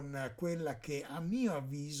con quella che a mio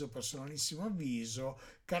avviso, personalissimo avviso,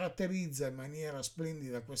 caratterizza in maniera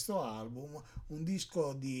splendida questo album, un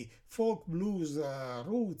disco di folk, blues,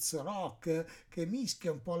 roots, rock che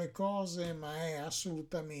mischia un po' le cose ma è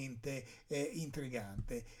assolutamente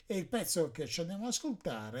intrigante, e il pezzo che ci andiamo ad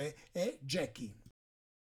ascoltare è Jackie.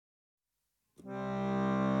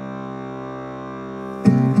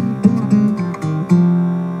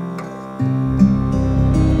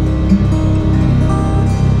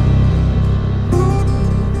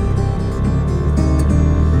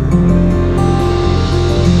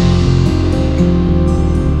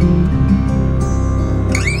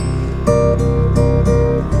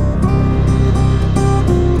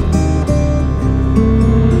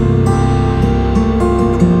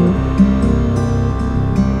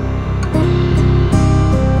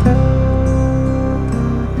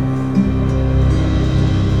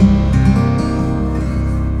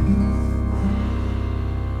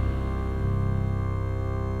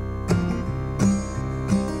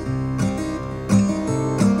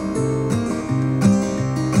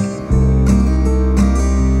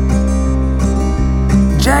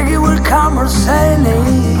 come her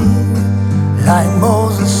sailing like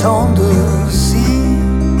Moses on the sea.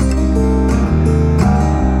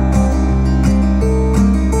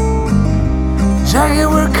 Jackie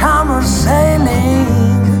will come her sailing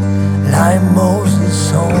like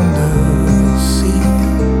Moses on the sea.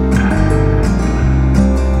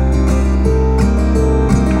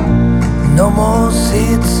 No more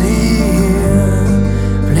seats here,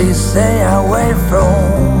 please stay away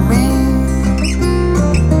from me.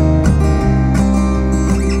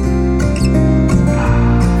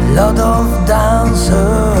 Lot of dancers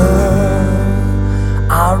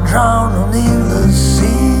are drowning in the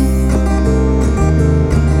sea.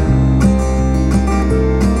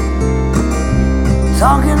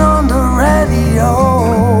 Talking on the radio,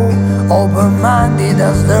 open-minded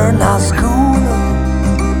as they're not school.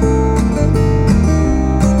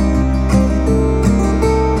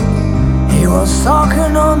 He was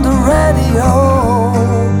talking on the radio,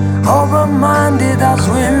 open-minded as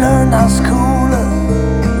we learn at school.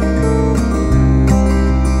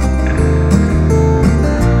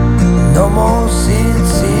 No more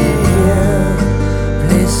seats here,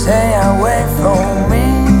 please stay away from me.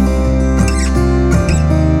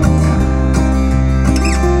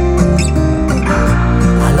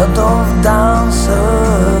 A lot of dancers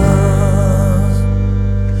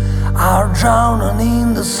are drowning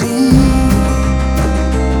in the sea.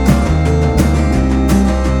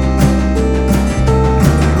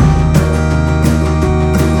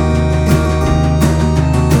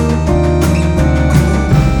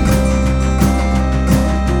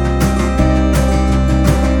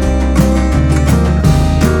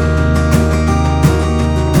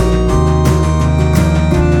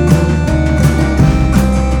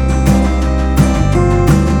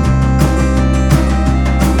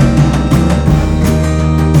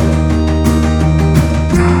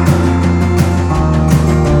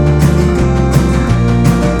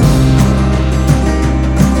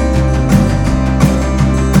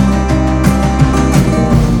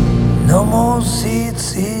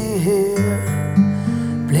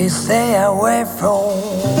 Stay away from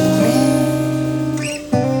me.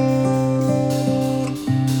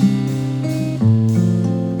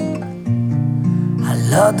 A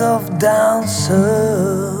lot of dancers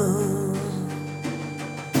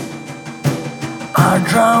are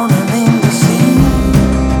drowning in the sea.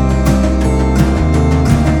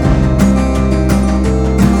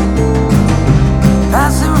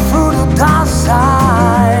 Passing through the dark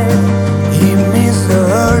side, he missed the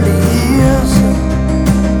early years.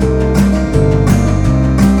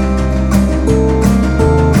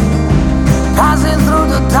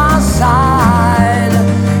 Side,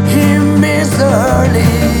 he missed the early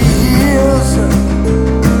years.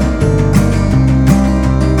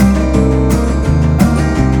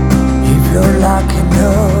 If you're lucky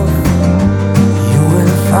enough, you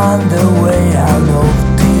will find a way out of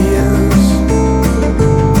tears.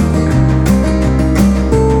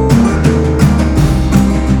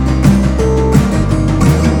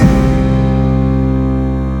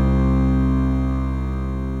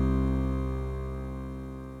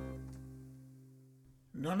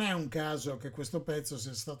 Non è un caso che questo pezzo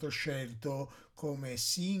sia stato scelto come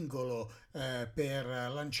singolo per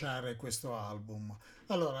lanciare questo album.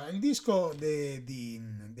 Allora, il disco dei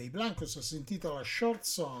Blancos si intitola Short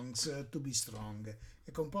Songs to Be Strong.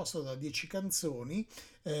 È composto da 10 canzoni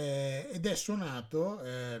ed è suonato,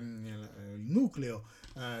 il nucleo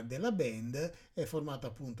della band è formato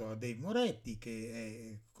appunto da Dave Moretti, che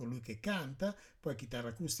è colui che canta, poi chitarra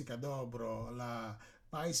acustica, dobro, la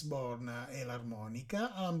Iceborne e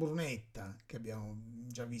l'armonica, Alan Brunetta, che abbiamo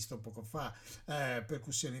già visto poco fa,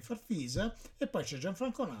 percussioni farfisa, e poi c'è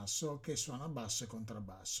Gianfranco Nasso che suona basso e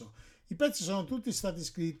contrabbasso. I pezzi sono tutti stati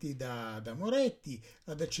scritti da Moretti,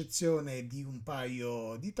 ad eccezione di un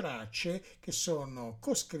paio di tracce che sono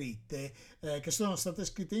coscritte, che sono state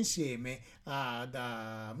scritte insieme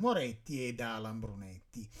da Moretti e da Alan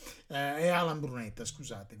Brunetta,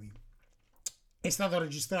 scusatemi. È stato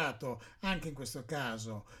registrato anche in questo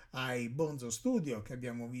caso ai Bonzo Studio, che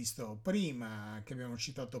abbiamo visto prima, che abbiamo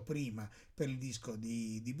citato prima per il disco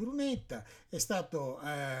di Brunetta. È stato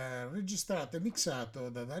registrato e mixato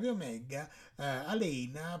da Dario Megga a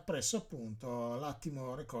Leina presso appunto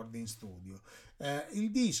l'Attimo Recording Studio. Il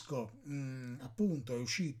disco appunto è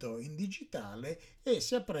uscito in digitale e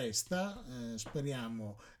si appresta,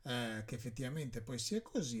 speriamo che effettivamente poi sia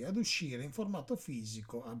così, ad uscire in formato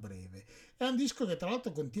fisico a breve. È un disco che tra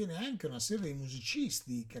l'altro contiene anche una serie di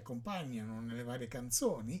musicisti che accompagnano nelle varie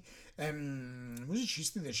canzoni,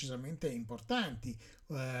 musicisti decisamente importanti,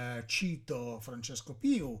 cito Francesco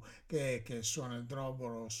Piu che suona il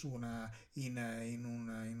drobolo in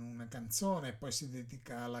una canzone e poi si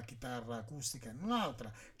dedica alla chitarra acustica in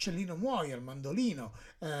un'altra, Cellino Muoio al mandolino,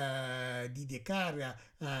 Didier Caria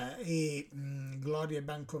e Gloria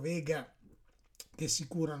Bancovega che si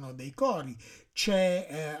curano dei cori,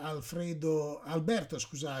 c'è Alberto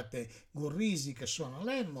Gurrisi che suona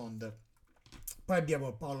l'Hammond, poi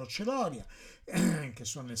abbiamo Paolo Celoria che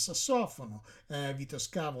suona il sassofono, Vito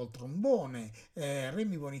Scavo al trombone,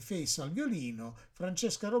 Remy Boniface al violino,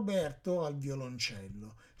 Francesca Roberto al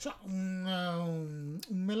violoncello. Un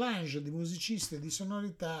melange di musicisti e di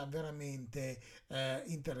sonorità veramente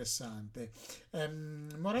interessante.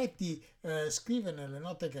 Moretti scrive nelle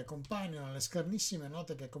note che accompagnano, nelle scarnissime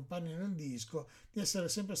note che accompagnano il disco, di essere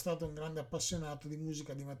sempre stato un grande appassionato di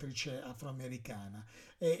musica di matrice afroamericana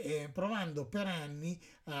e provando per anni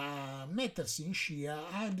a mettersi in scia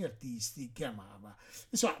agli artisti che amava.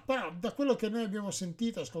 Insomma, però da quello che noi abbiamo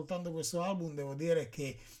sentito ascoltando questo album, devo dire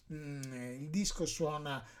che il disco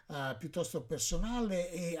suona piuttosto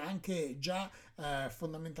personale e anche già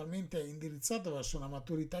fondamentalmente indirizzato verso una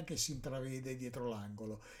maturità che si intravede dietro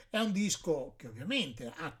l'angolo. È un disco che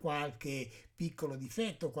ovviamente ha qualche piccolo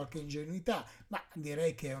difetto, qualche ingenuità, ma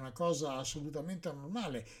direi che è una cosa assolutamente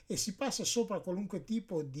normale e si passa sopra qualunque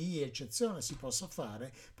tipo di eccezione si possa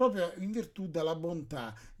fare proprio in virtù della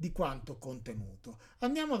bontà di quanto contenuto.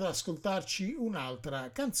 Andiamo ad ascoltarci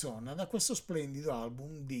un'altra canzone da questo splendido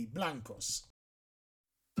album di Blancos.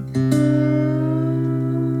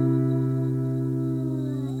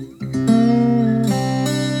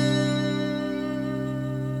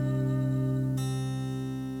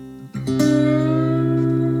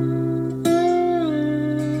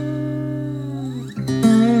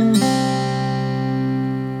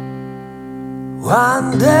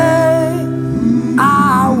 One day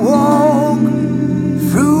I walk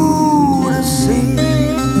through the sea.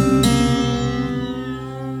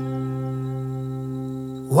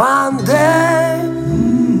 One day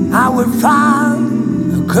I will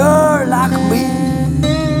find a girl like me.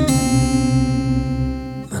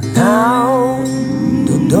 But now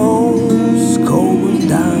the dawn's going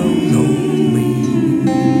down on me.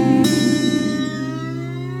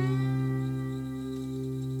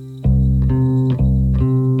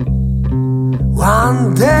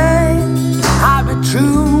 One day I'll be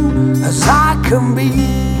true as I can be.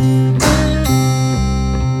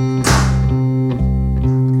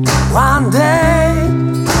 One day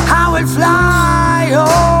I will fly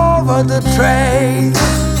over the trails.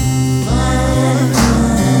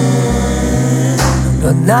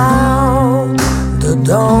 But now the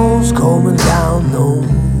dawn's coming down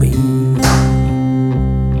on me.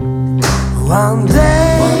 One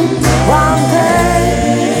day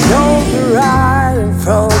you'll be right in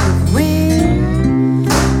front of me.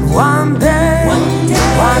 One day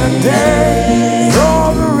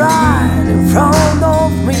you'll be right in front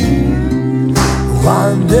of me.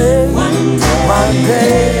 One day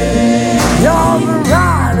you'll be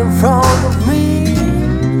right in front of me.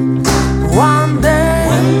 One day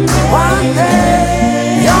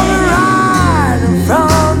you'll be right in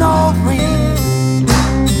front of me.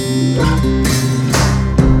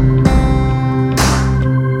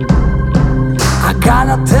 I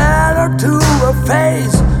gotta tell her to her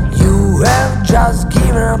face, you have just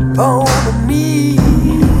given up on me.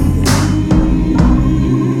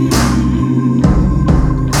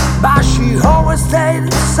 But she always stayed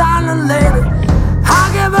a silent lady.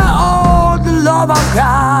 I give her all the love I've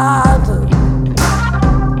got.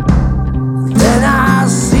 Then I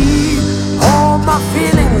see all my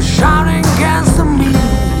feelings shouting against me.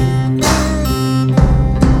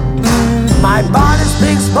 My body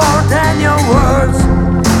speaks more than your words,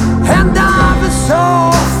 and I'm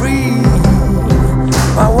so free.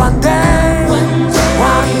 But one day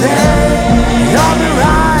you'll be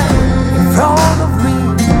right in front of me.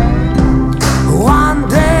 One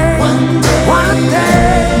day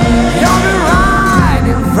you'll be right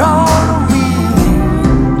in front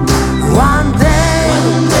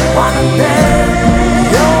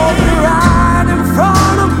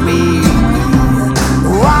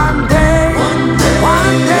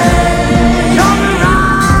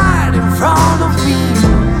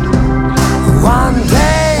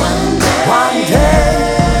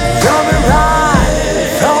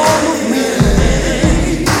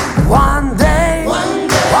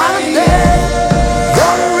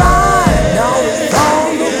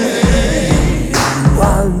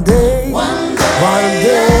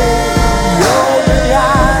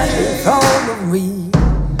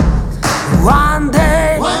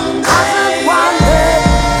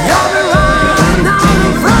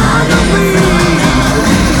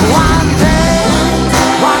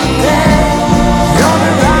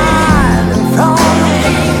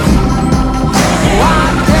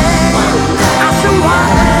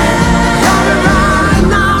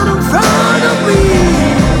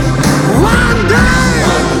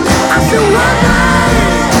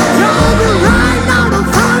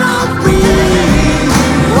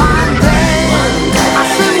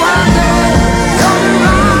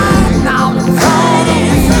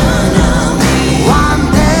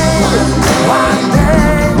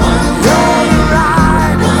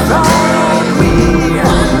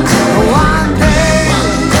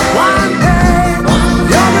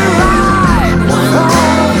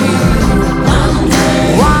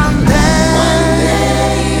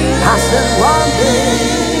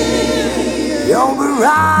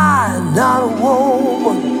right, not a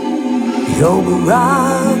woman. You'll be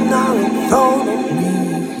right, not in front of me.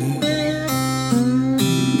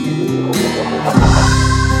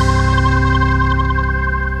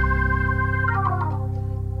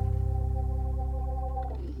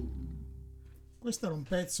 Questo era un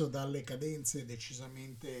pezzo dalle cadenze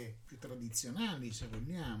decisamente più tradizionali, se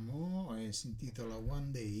vogliamo, si intitola One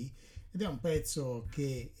Day ed è un pezzo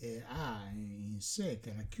che ha in sé,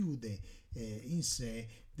 che racchiude in sé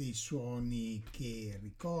dei suoni che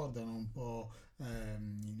ricordano un po'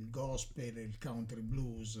 il gospel, il country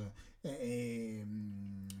blues.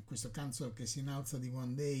 Questo canzo che si innalza di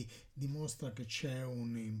One Day dimostra che c'è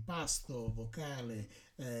un impasto vocale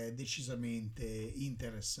decisamente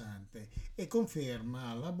interessante e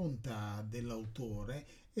conferma la bontà dell'autore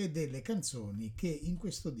e delle canzoni che in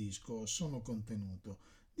questo disco sono contenute.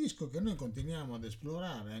 Disco che noi continuiamo ad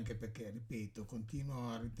esplorare, anche perché, ripeto,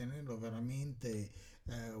 continuo a ritenerlo veramente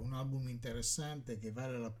un album interessante che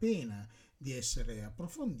vale la pena di essere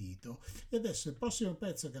approfondito. E adesso il prossimo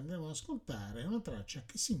pezzo che andremo ad ascoltare è una traccia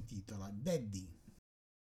che si intitola Daddy.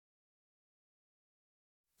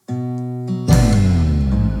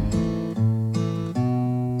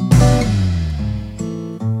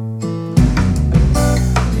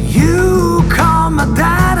 You call my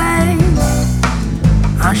daddy,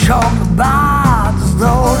 I shocked about his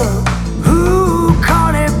daughter. Who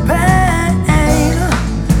caught it pain?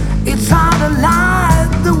 It's hard to light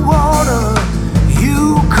the water.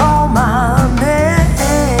 You call my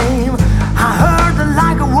name, I heard it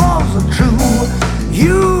like it wasn't true.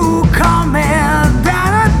 You call me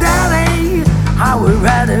daddy, daddy. Are we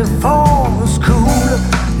ready for school?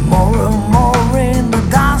 More and more in the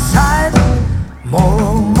dark side, more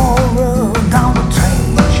and more down the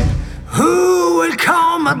trench. Who will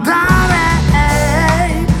call my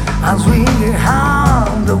daddy as we get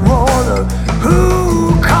on the water?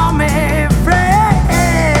 Who call me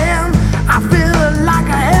friend? I feel like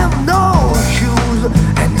I have no shoes.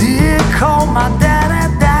 And did call my daddy,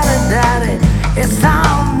 daddy, daddy. It's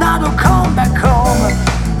time now to come back home.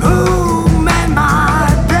 Who made my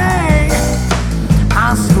day?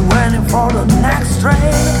 I'm still waiting for the next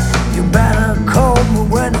train. You better call me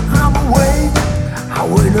when I'm awake. I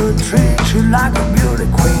will treat you like a beauty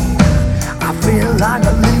queen. I feel like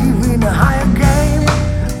I live in a higher game.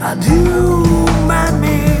 And you made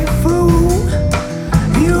me fool.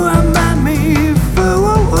 You have made me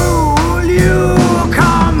fool. You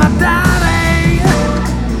call my daddy.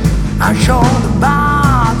 I showed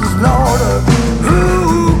about the slaughter.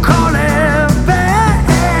 Who called it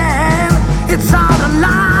bad? It's hard to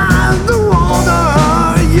lie the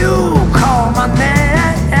water. You call my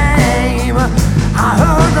name, I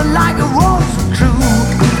heard it like it wasn't true.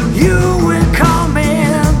 You will call me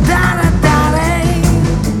daddy, daddy.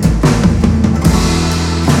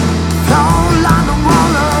 Flow like the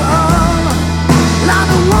water,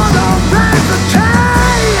 breaks the chain.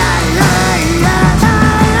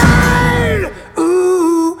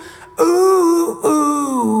 Ooh, ooh, ooh.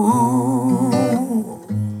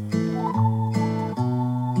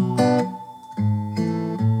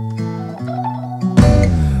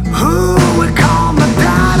 Who would call me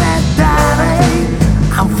daddy, daddy?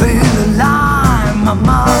 I'm feeling like my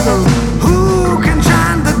mother. Who can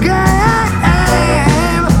change the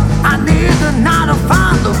game? I need to now to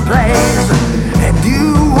find a place. And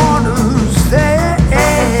you want to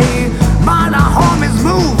stay, but our home is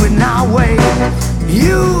moving our way.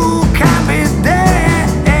 You can't be there.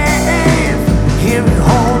 Hear me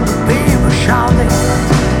all the people shouting,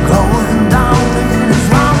 going down in this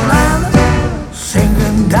land,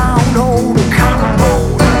 singing down all the cotton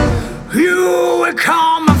road. You will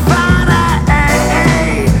call my father,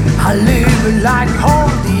 I live it like all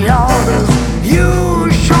the others. You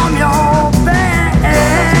show me your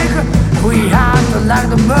bag, we have to like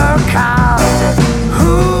the mercado.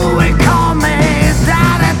 Who will call me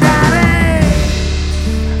daddy, daddy?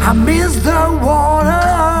 I miss the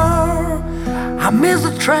water, I miss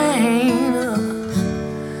the train.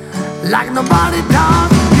 Like nobody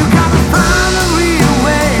does, you gotta find a real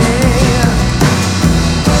way.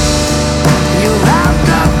 You have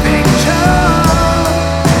the picture,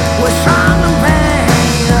 we're trying to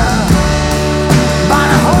paint, but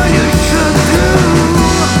all you should do,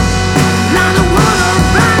 like the water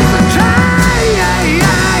breaks the chain.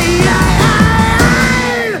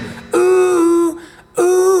 Ooh,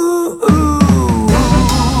 ooh, ooh.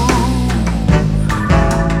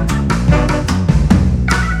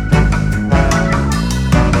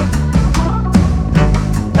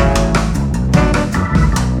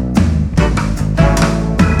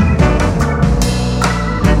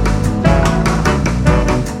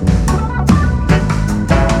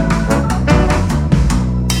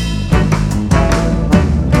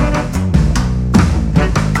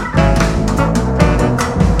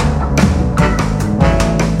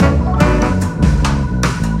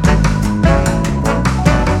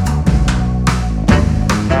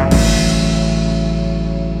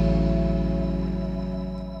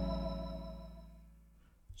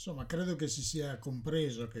 Insomma, credo che si sia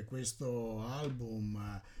compreso che questo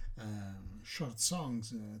album Short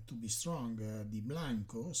Songs to Be Strong di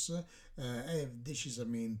Blancos è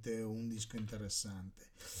decisamente un disco interessante.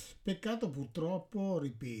 Peccato purtroppo,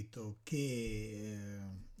 ripeto, che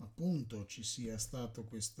appunto ci sia stato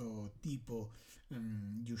questo tipo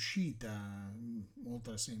di uscita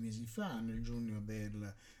oltre 6 mesi fa, nel giugno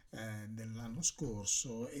dell'anno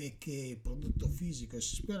scorso, e che il prodotto fisico, e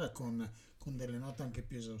si spera con delle note anche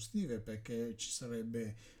più esaustive, perché ci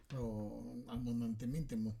sarebbe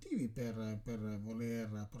abbondantemente motivi per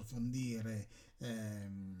voler approfondire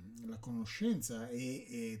la conoscenza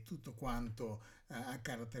e tutto quanto ha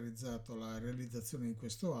caratterizzato la realizzazione di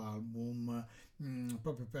questo album,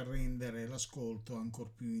 proprio per rendere l'ascolto ancora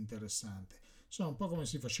più interessante. Insomma, un po' come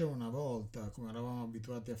si faceva una volta, come eravamo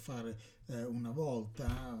abituati a fare una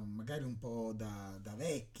volta, magari un po' da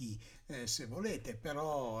vecchi, se volete,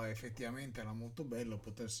 però effettivamente era molto bello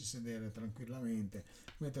potersi sedere tranquillamente,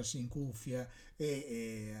 mettersi in cuffia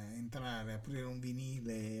e entrare, aprire un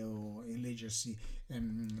vinile e leggersi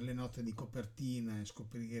le note di copertina e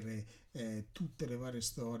scoprire tutte le varie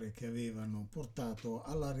storie che avevano portato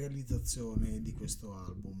alla realizzazione di questo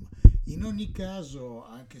album. In ogni caso,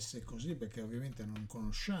 anche se così, perché ovviamente non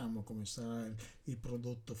conosciamo come sarà il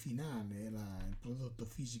prodotto finale, il prodotto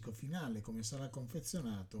fisico finale, come sarà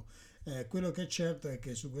confezionato, quello che è certo è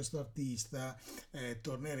che su questo artista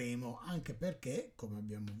torneremo, anche perché, come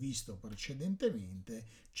abbiamo visto precedentemente,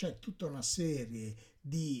 c'è tutta una serie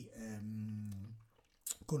di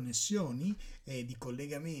connessioni e di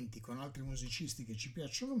collegamenti con altri musicisti che ci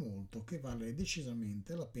piacciono molto, che vale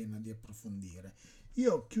decisamente la pena di approfondire.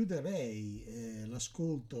 Io chiuderei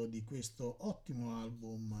l'ascolto di questo ottimo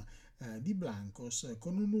album di Blancos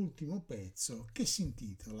con un ultimo pezzo che si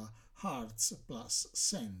intitola Hearts plus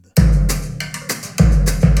Sand.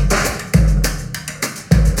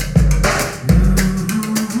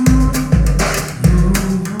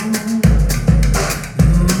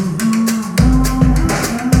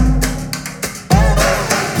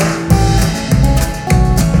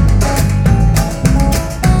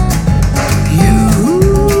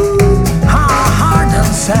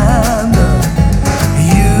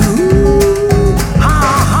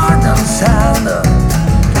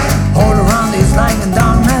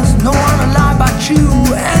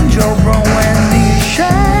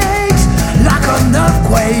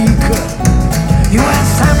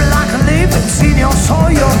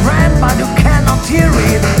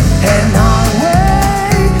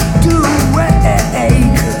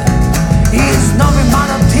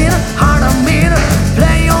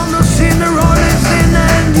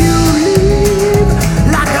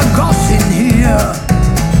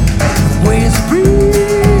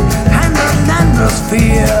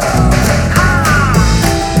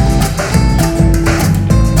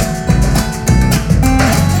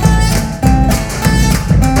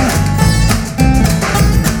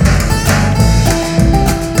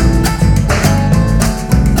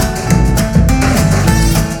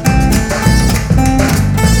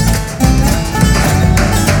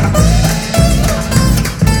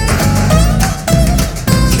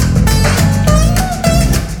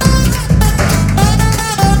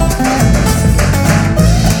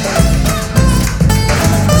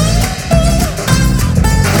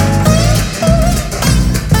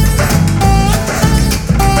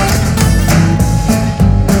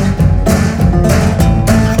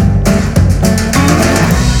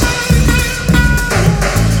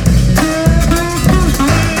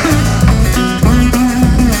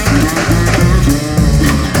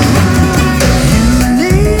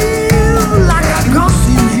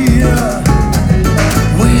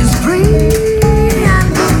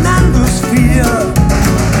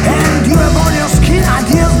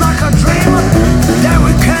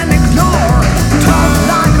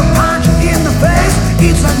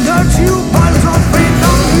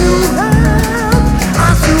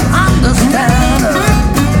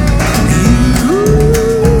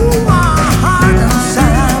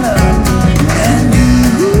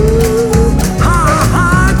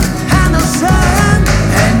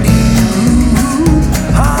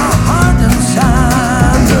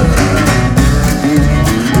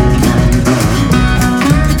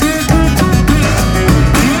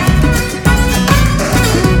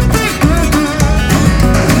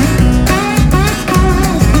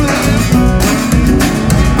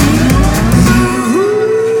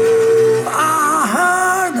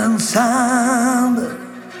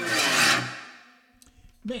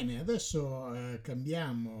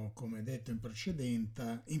 cambiamo, come detto in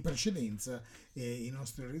precedenza, i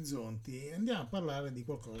nostri orizzonti e andiamo a parlare di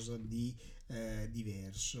qualcosa di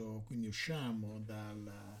diverso. Quindi usciamo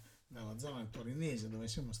dalla zona torinese dove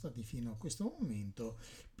siamo stati fino a questo momento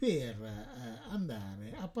per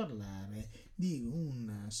andare a parlare di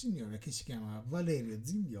un signore che si chiama Valerio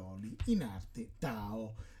Ziglioli, in arte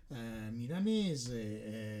Tao. Milanese,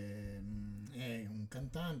 è un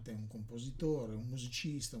cantante, un compositore, un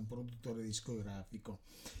musicista, un produttore discografico.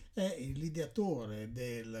 È l'ideatore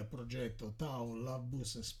del progetto Tao Love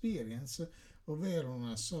Bus Experience, ovvero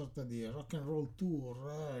una sorta di rock and roll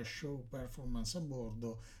tour, show performance a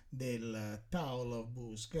bordo del Tao Love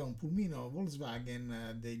Bus, che è un pulmino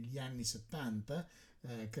Volkswagen degli anni 70,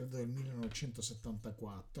 credo del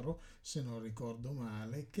 1974 se non ricordo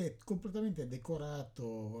male, che è completamente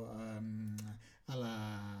decorato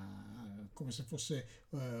come se fosse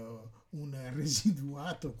un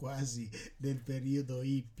residuato quasi del periodo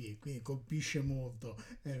hippie, quindi colpisce molto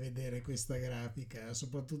vedere questa grafica,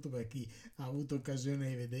 soprattutto per chi ha avuto occasione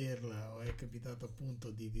di vederla o è capitato appunto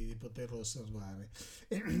di poterlo osservare.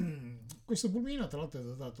 Questo pulmino tra l'altro è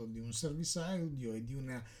dotato di un service audio e di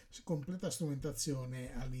una completa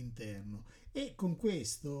strumentazione all'interno, e con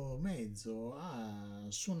questo mezzo ha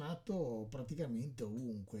suonato praticamente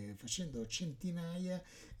ovunque, facendo centinaia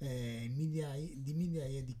di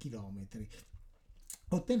migliaia di chilometri,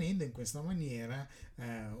 ottenendo in questa maniera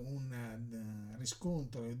un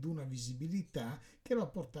riscontro ed una visibilità che lo ha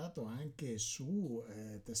portato anche su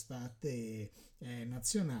testate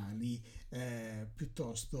nazionali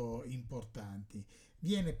piuttosto importanti.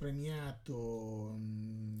 Viene premiato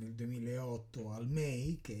nel 2008 al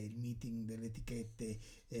MEI, che è il meeting delle etichette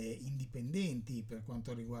indipendenti per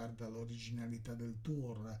quanto riguarda l'originalità del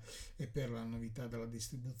tour e per la novità della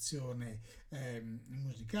distribuzione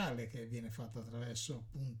musicale che viene fatta attraverso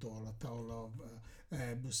appunto la Tao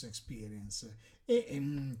Love Bus Experience.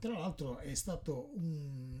 E tra l'altro è stato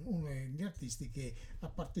uno degli artisti che ha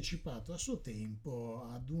partecipato a suo tempo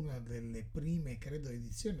ad una delle prime, credo,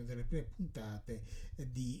 edizioni, delle prime puntate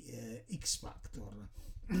di X Factor.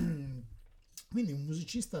 Quindi un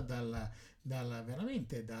musicista dal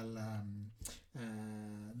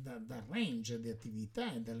range di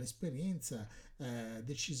attività e dall'esperienza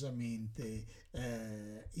decisamente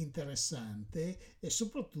interessante e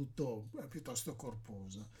soprattutto piuttosto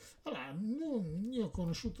corposa. Allora, io ho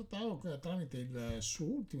conosciuto Tao tramite il suo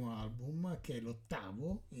ultimo album, che è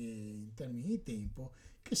l'8º in termini di tempo,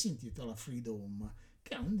 che si intitola Freedom,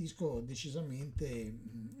 che è un disco decisamente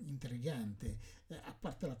intrigante, a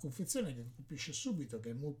parte la confezione che colpisce subito, che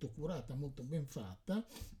è molto curata, molto ben fatta.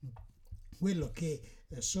 Quello che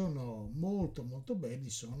sono molto molto belli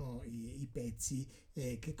sono i pezzi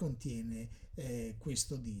che contiene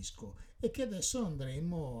questo disco, e che adesso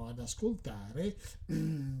andremo ad ascoltare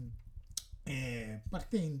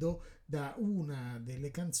partendo da una delle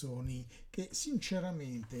canzoni che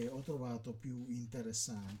sinceramente ho trovato più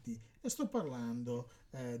interessanti, e sto parlando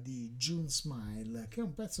di June Smile, che è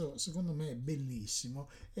un pezzo secondo me bellissimo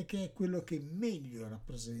e che è quello che meglio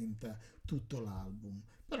rappresenta tutto l'album.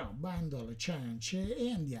 Però bando alle ciance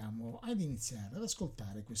e andiamo ad iniziare ad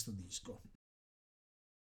ascoltare questo disco.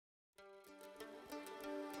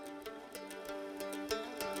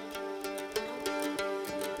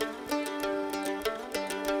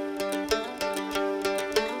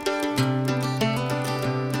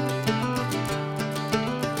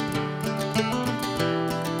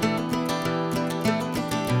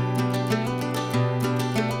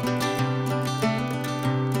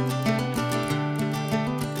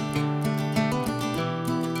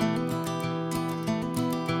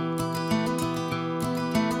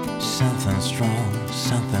 Something strong,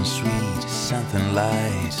 something sweet, something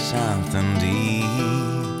light, something deep.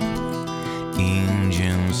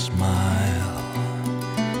 Indian smile.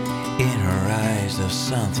 In her eyes there's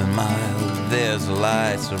something mild. There's a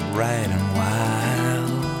light so bright and wild.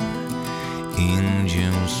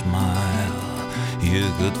 Indian smile.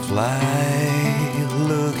 You could fly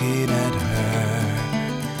looking at her.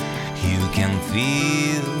 You can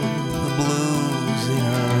feel the blues in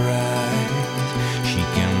her eyes. She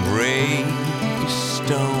can break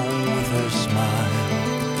stone with her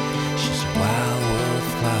smile. She's a wild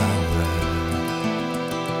wildflower.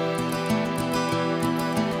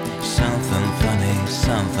 Something funny,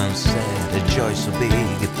 something sad, a joy so big,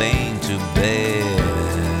 a thing to bear.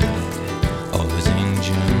 Always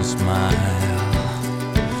Indian smile.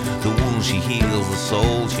 The wound she heals, the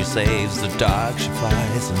soul she saves, the dark she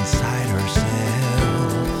fights inside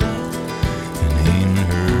herself. And in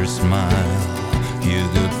her smile you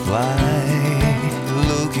could fly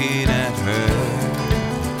looking at her.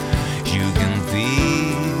 You can feel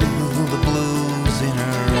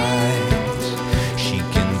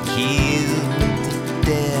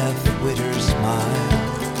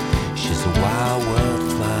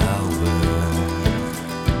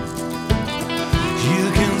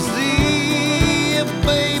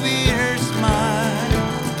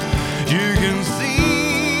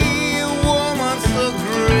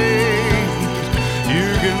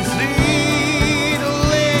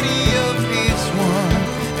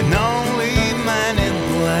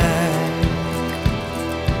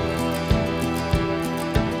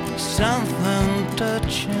something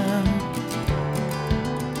touching,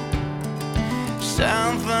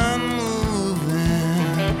 something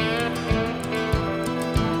moving,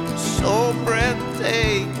 so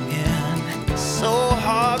breathtaking, so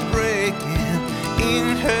heartbreaking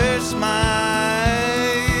in her smile,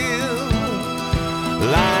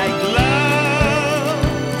 like love,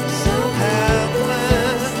 so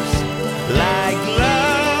helpless, like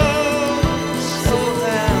love, so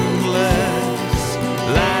endless,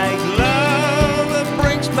 like love that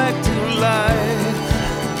brings back to life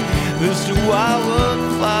this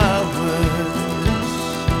wildflowers,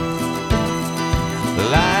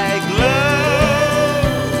 like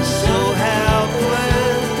love, so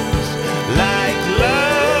helpless, like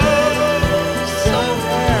love, so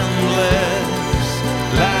endless,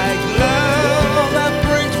 like love that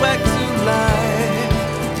brings back to life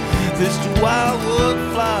this wildwood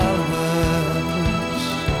flowers,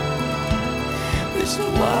 this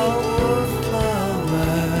wildwood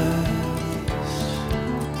flowers.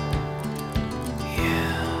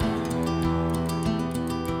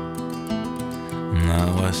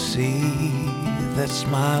 Now I see that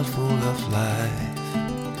smile full of life.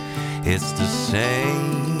 It's the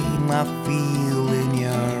same I feel in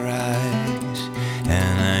your eyes,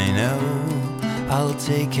 and I know I'll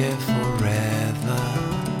take care forever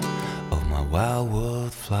of my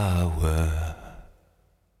wildwood flower.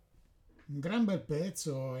 Un gran bel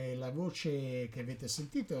pezzo, e la voce che avete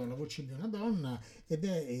sentito è la voce di una donna, ed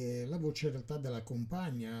è la voce in realtà della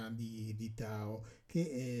compagna di Tao,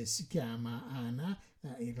 che si chiama Ana.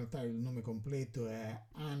 In realtà il nome completo è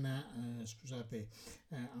Ana, scusate,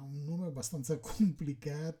 ha un nome abbastanza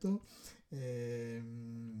complicato, si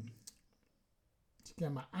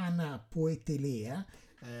chiama Ana Poetelea,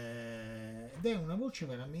 ed è una voce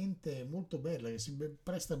veramente molto bella che si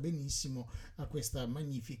presta benissimo a questa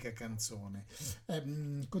magnifica canzone.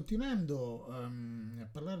 Continuando a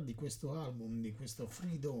parlare di questo album, di questo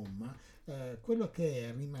Freedom, quello che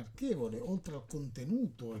è rimarchevole, oltre al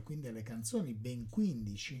contenuto e quindi alle canzoni, ben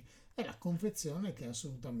 15, è la confezione, che è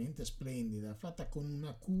assolutamente splendida, fatta con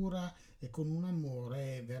una cura e con un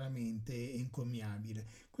amore veramente encomiabile.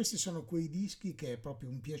 Questi sono quei dischi che è proprio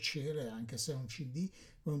un piacere, anche se è un CD,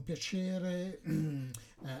 è un piacere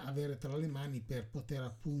avere tra le mani, per poter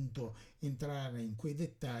appunto entrare in quei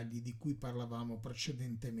dettagli di cui parlavamo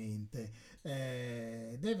precedentemente,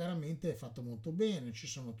 ed è veramente fatto molto bene, ci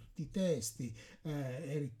sono tutti i testi,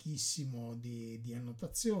 è ricchissimo di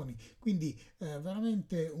annotazioni, quindi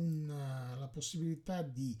veramente la possibilità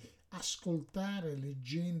di ascoltare,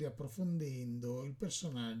 leggendo e approfondendo il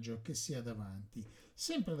personaggio che si ha davanti.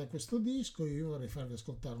 Sempre da questo disco io vorrei farvi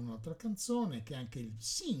ascoltare un'altra canzone, che è anche il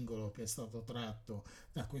singolo che è stato tratto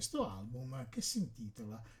da questo album, che si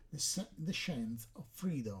intitola The Chance of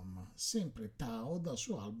Freedom, sempre Tao dal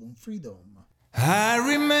suo album Freedom. I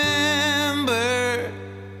remember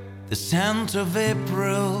the scent of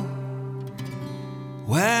April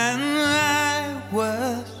when I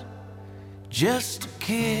was just a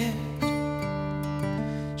kid.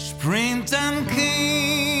 Springtime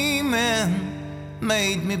came and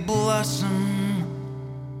made me blossom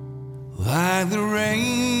like the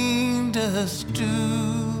rain does to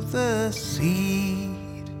the seed.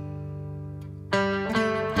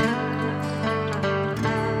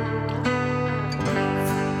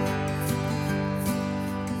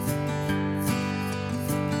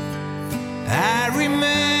 I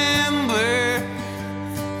remember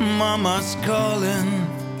Mama's calling.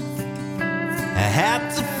 I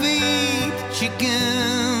had to feed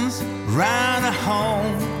chickens round the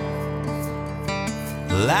home.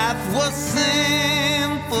 Life was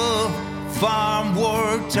simple, farm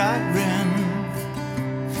work tiring,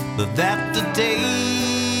 but at the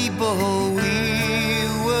table we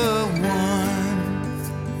were one.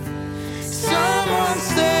 Someone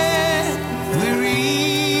said we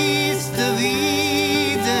reached the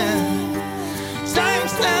Eden. Time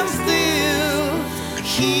stands still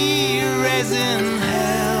here as in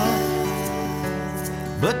hell,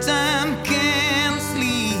 but time can't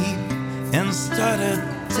sleep and started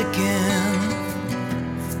ticking.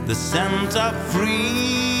 The scent of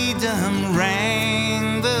freedom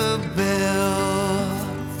rang the bell.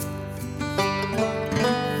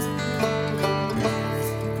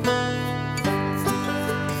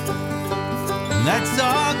 Nights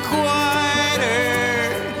are quieter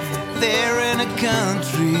there in a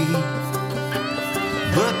country,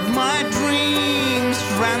 but my dreams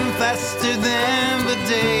ran faster than the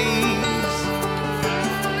days.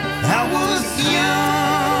 I was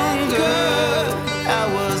younger, I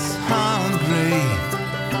was hungry,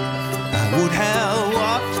 I would have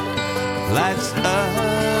walked life's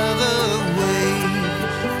other way.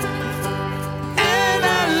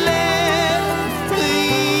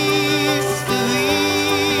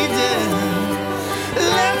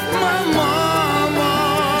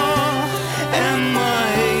 and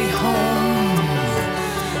my home.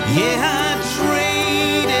 Yeah, I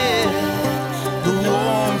traded the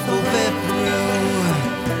warmth of April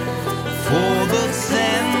for the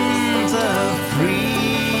scent of freedom.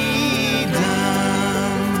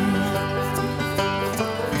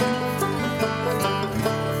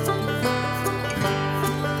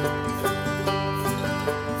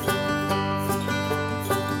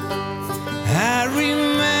 I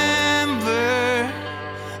remember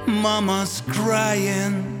Mama's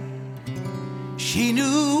crying. She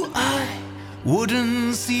knew I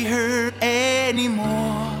wouldn't see her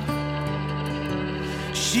anymore.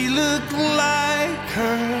 She looked like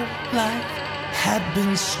her life had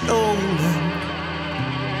been stolen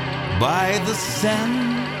by the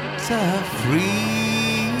scent of freedom.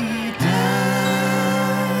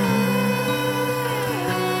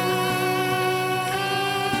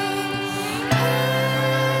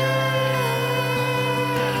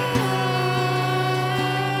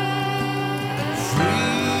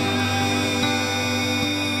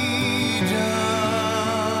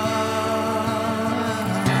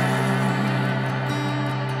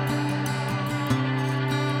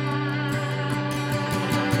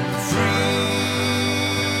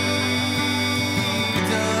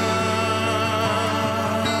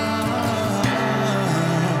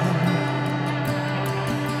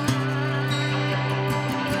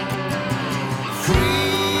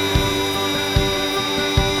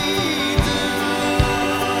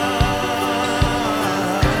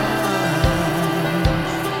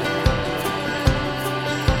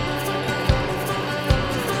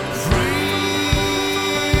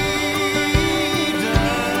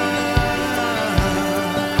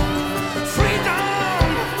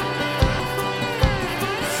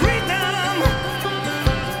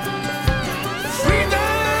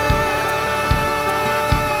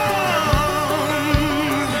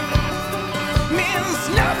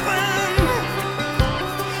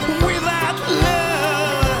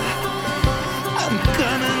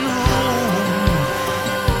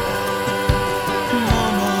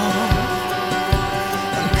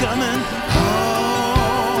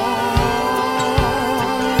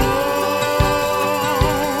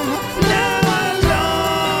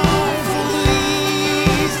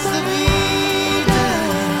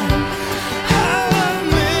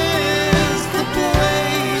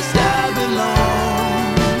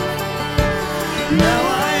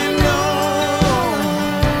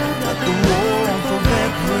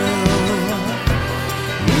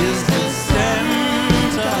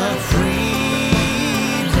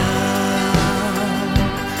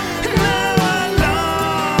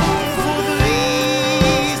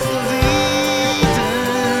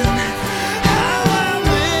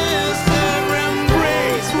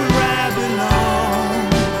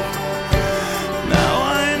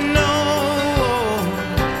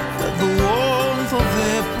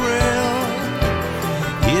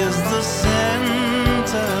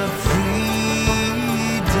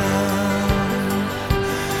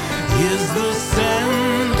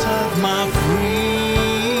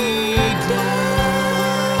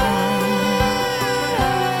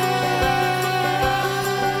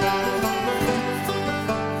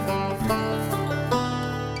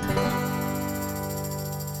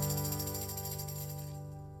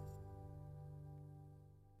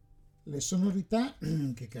 Le sonorità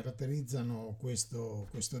che caratterizzano questo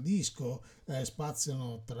disco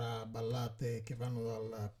spaziano tra ballate che vanno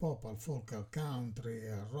dal pop al folk al country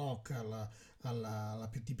al rock alla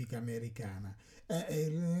più tipica americana,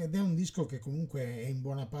 ed è un disco che comunque è in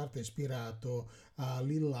buona parte ispirato a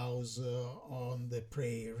Little House on the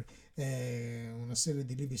Prairie, una serie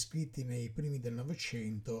di libri scritti nei primi del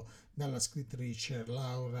Novecento dalla scrittrice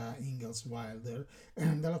Laura Ingalls Wilder,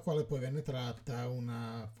 dalla quale poi venne tratta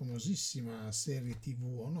una famosissima serie TV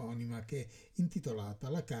omonima che è intitolata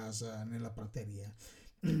La casa nella prateria.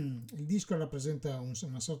 Il disco rappresenta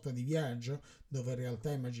una sorta di viaggio dove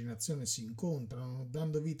realtà e immaginazione si incontrano,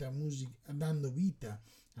 dando vita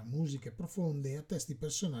a musiche profonde e a testi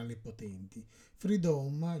personali potenti.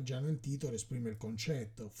 Freedom, già nel titolo, esprime il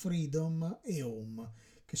concetto, freedom e home,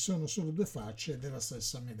 che sono solo due facce della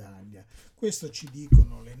stessa medaglia. Questo ci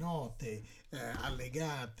dicono le note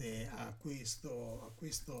allegate a questo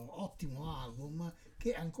ottimo album,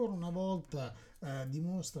 che ancora una volta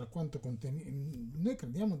dimostra quanto noi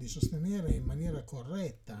crediamo di sostenere in maniera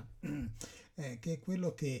corretta che è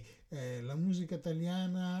quello che la musica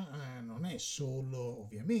italiana non è solo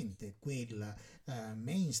ovviamente quella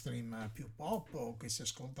mainstream più pop o che si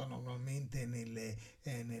ascolta normalmente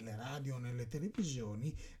nelle radio o nelle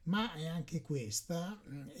televisioni, ma è anche questa.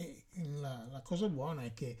 E la cosa buona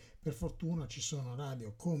è che per fortuna ci sono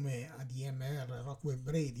radio come ADMR Rock Web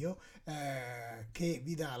Radio che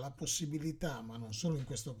vi dà la possibilità, ma non solo in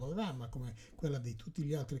questo programma, come quella di tutti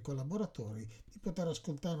gli altri collaboratori, di poter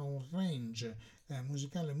ascoltare un range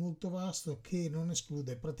musicale molto vasto che non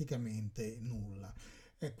esclude praticamente nulla.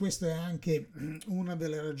 Questa è anche una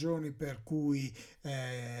delle ragioni per cui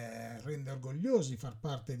rende orgogliosi far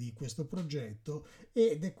parte di questo progetto,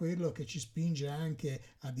 ed è quello che ci spinge anche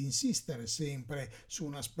ad insistere sempre su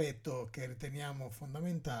un aspetto che riteniamo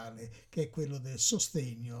fondamentale, che è quello del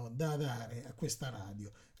sostegno da dare a questa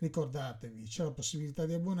radio. Ricordatevi, c'è la possibilità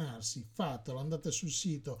di abbonarsi, fatelo, andate sul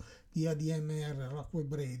sito di ADMR Rock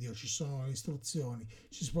Web Radio, ci sono le istruzioni,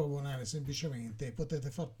 ci si può abbonare semplicemente e potete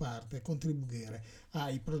far parte e contribuire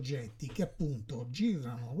ai progetti che appunto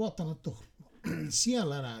girano, ruotano attorno sia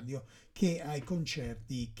alla radio che ai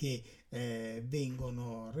concerti che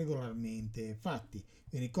vengono regolarmente fatti.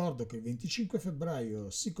 Vi ricordo che il 25 febbraio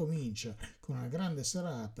si comincia con una grande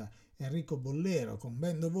serata. Enrico Bollero con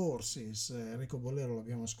Band of Horses. Enrico Bollero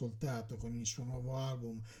l'abbiamo ascoltato con il suo nuovo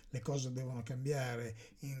album Le cose devono cambiare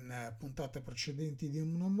in puntate precedenti di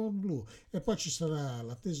Un Uomo Blu, e poi ci sarà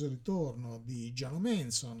l'atteso ritorno di Giano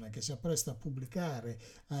Manson, che si appresta a pubblicare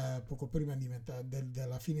poco prima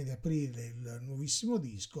della fine di aprile il nuovissimo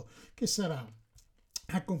disco, che sarà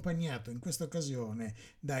accompagnato in questa occasione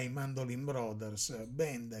dai Mandolin Brothers,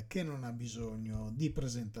 band che non ha bisogno di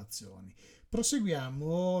presentazioni.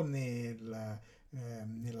 Proseguiamo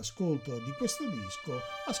nell'ascolto di questo disco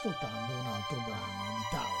ascoltando un altro brano di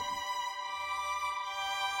Tauri.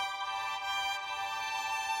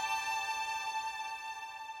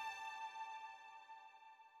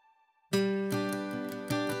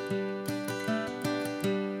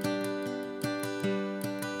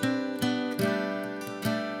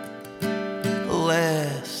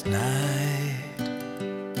 Last night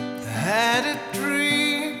I had a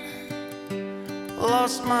dream,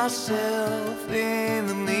 lost myself in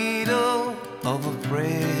the middle of a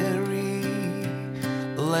prairie.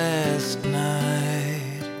 Last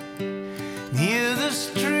night near the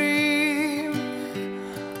stream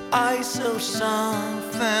I saw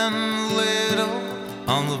something little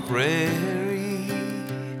on the prairie.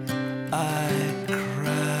 I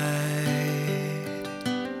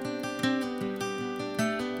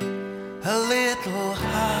a little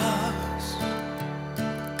house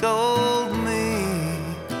called me,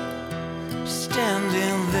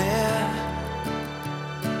 standing there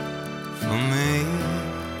for me.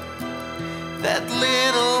 That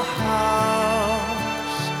little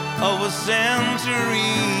house of a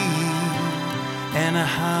century and a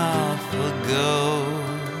half ago.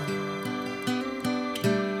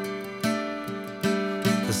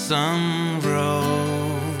 The sun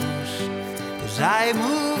rose as I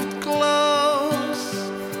moved close,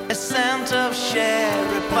 a scent of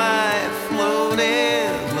sherry pie floated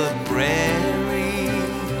the prairie.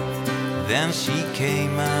 Then she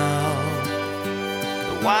came out,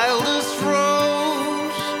 the wildest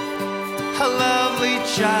rose, a lovely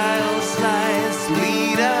child-sized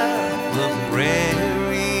leader, the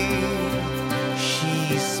prairie.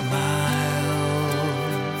 She smiled,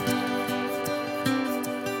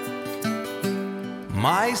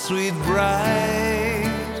 my sweet bride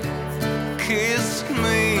kissed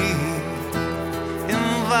me,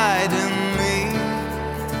 inviting me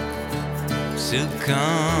to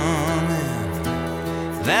come in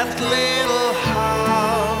that little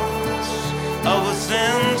house of a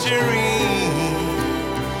century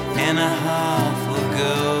and a half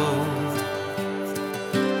ago.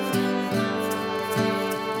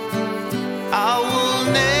 I will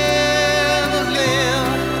never live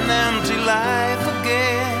an empty life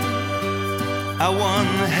again. I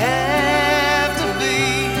won't have to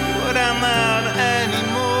be what I'm not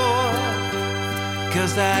anymore,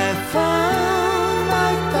 'cause I found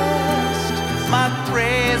my past, my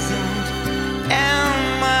present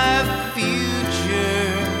and my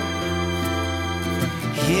future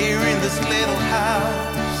here in this little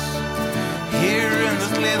house, here in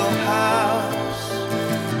this little house,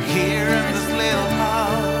 here in this little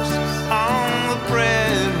house on the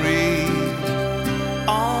prairie,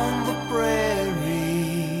 on the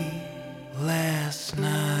prairie. Last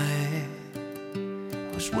night I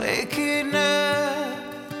was waking up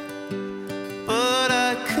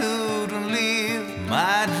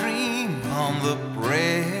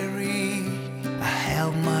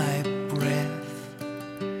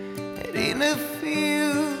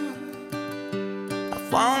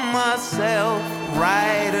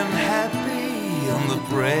bright and happy on the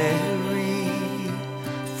prairie,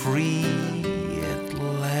 free at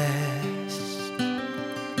last.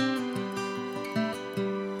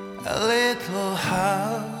 A little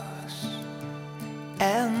house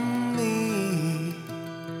and me,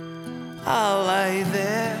 I'll lie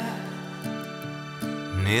there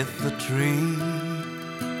 'neath the tree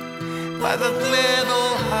by that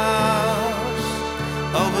little house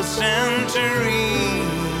of a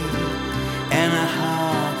century and a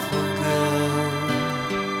half ago.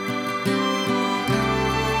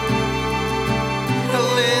 A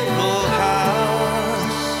little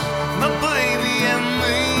house, my baby and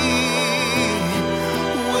me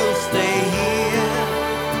will stay here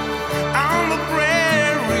on the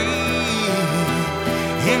prairie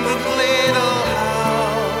in the little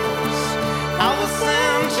house of a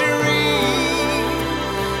century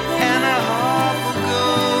and a half ago.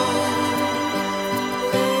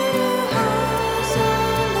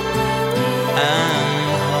 I'm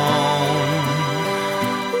home.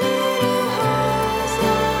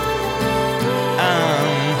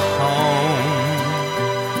 I'm home.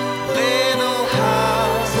 Little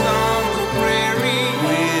house on the prairie,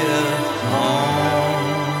 we're home.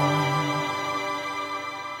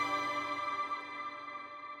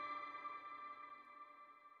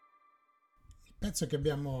 Il pezzo che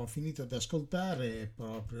abbiamo finito di ascoltare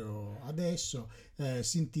proprio adesso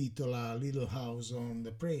si intitola Little House on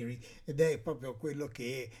the Prairie ed è proprio quello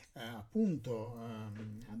che appunto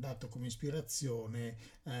ha dato come ispirazione,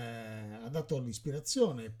 ha dato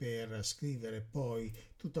l'ispirazione per scrivere poi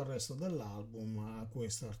tutto il resto dell'album a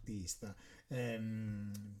questo artista.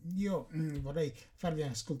 Io vorrei farvi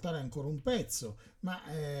ascoltare ancora un pezzo, ma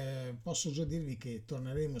posso già dirvi che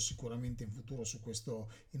torneremo sicuramente in futuro su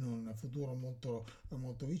questo, in un futuro molto,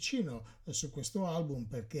 molto vicino su questo album,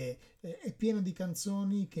 perché è pieno di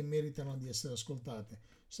canzoni che meritano di essere ascoltate.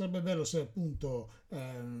 Sarebbe bello se appunto,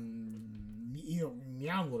 io mi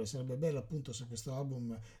auguro, sarebbe bello appunto se questo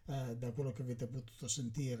album, da quello che avete potuto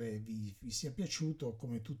sentire, vi sia piaciuto,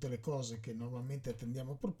 come tutte le cose che normalmente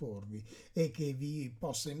tendiamo a proporvi, e che vi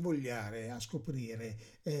possa invogliare a scoprire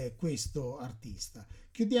questo artista.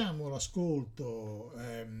 Chiudiamo l'ascolto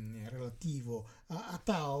relativo a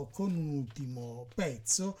Tao con un ultimo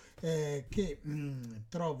pezzo che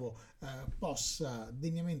trovo possa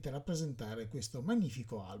degnamente rappresentare questo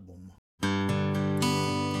magnifico album.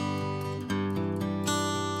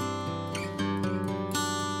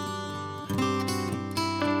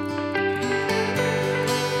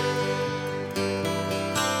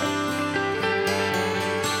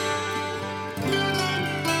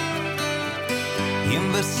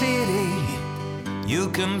 In the city, you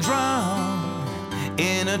can drown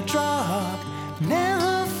in a drop.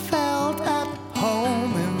 Never felt at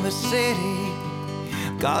home in the city.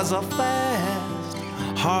 Cars are fast,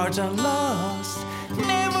 hearts are lost.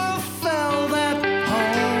 Never felt at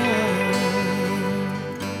home.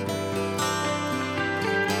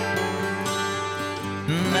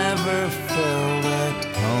 Never felt at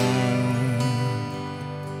home.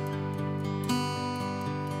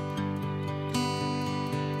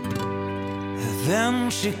 Then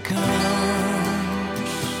she comes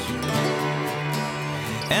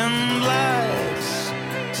and lights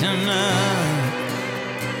tonight.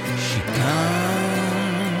 She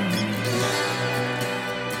comes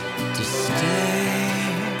to stay.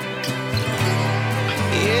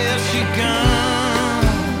 Yeah, she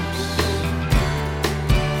comes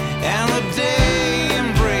and the day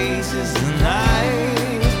embraces the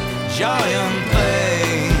night. Joy and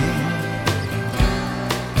pain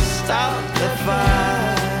stop the fight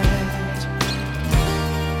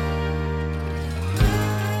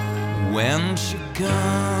when she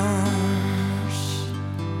comes.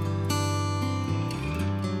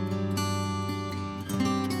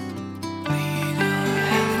 We don't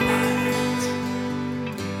have might.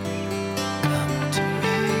 Come to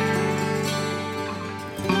me.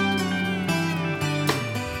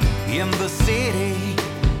 In the city,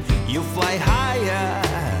 you fly higher,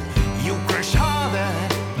 you crash harder.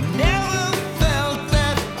 Never felt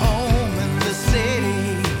at home in the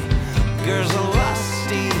city. Girls are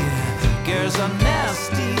lusty, girls are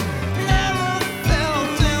nasty. Never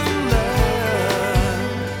felt in love.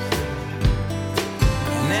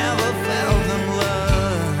 Never felt in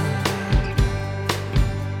love.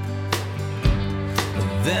 But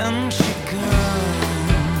then she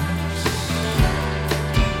comes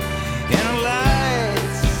and her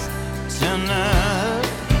lights turn up.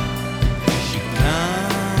 She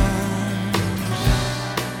comes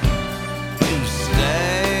to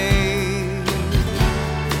stay.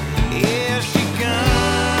 Yeah, she comes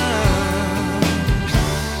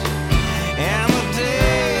and the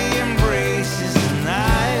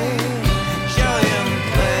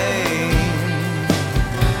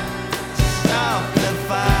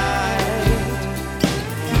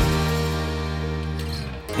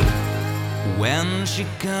she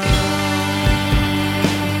comes.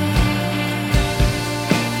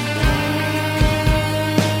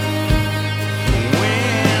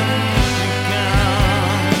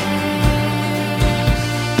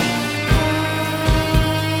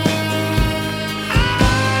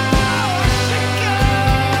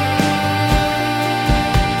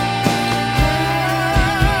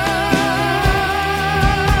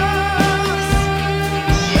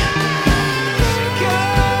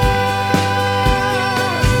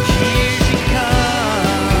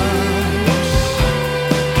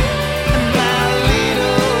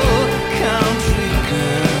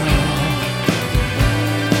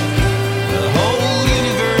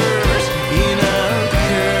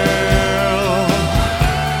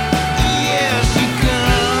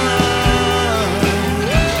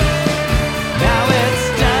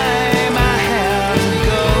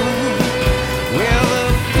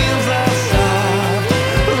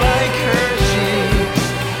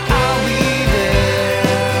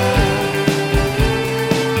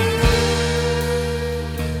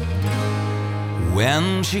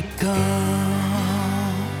 When she comes,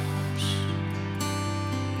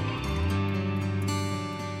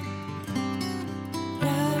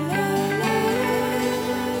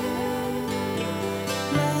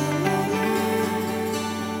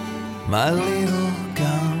 my little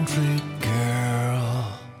country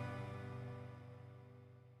girl.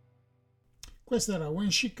 Questa era When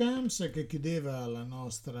She Comes, che chiudeva il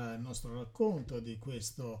nostro racconto di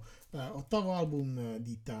questo ottavo album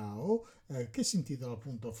di Tao, che si intitola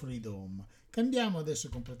appunto Freedom. Cambiamo adesso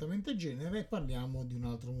completamente genere e parliamo di un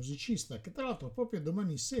altro musicista che tra l'altro proprio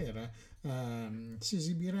domani sera si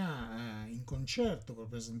esibirà in concerto per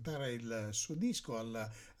presentare il suo disco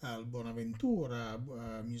al Bonaventura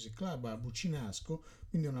Music Club a Bucinasco,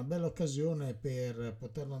 quindi una bella occasione per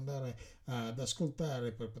poterlo andare ad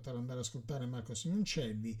ascoltare, per poter andare ad ascoltare Marco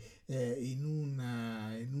Simoncelli in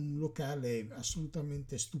un locale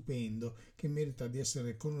assolutamente stupendo, che merita di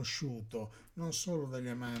essere conosciuto non solo dagli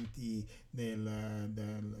amanti del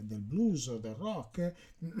blues o del rock,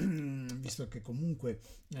 visto che comunque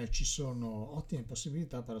ci sono ottime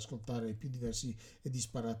possibilità per ascoltare i più diversi e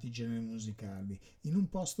disparati generi musicali, in un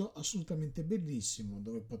posto assolutamente bellissimo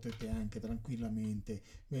dove potete anche tranquillamente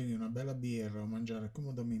bere una bella birra o mangiare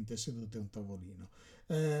comodamente seduti a un tavolino.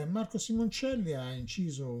 Marco Simoncelli ha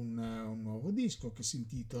inciso un nuovo disco che si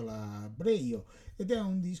intitola Breio ed è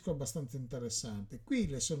un disco abbastanza interessante. Qui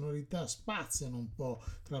le sonorità spaziano un po'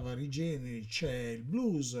 tra vari generi, c'è il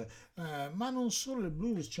blues, ma non solo il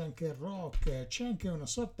blues, c'è anche il rock, c'è anche una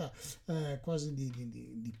sorta quasi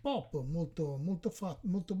di pop molto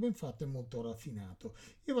ben fatto e molto raffinato.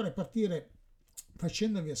 Io vorrei partire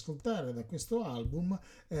facendovi ascoltare da questo album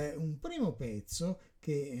un primo pezzo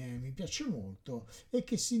che mi piace molto e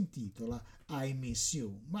che si intitola I Miss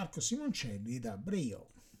You, Marco Simoncelli da Breio.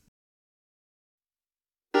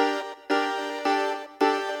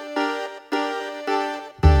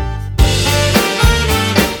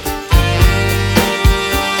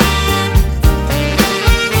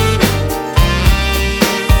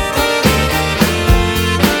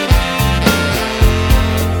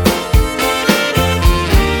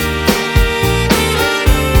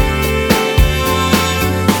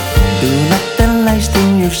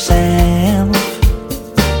 Yourself,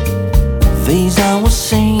 these I was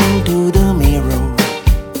saying to the mirror.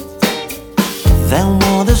 Then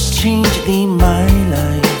what has changed in my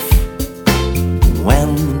life?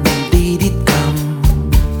 When did it come?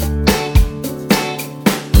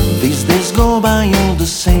 These days go by all the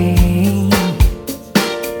same.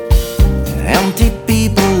 Empty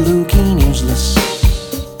people looking useless.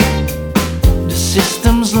 The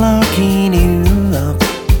system's locking you up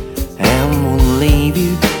and won't leave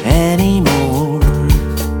you anymore.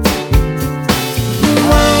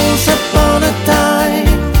 Once upon a time,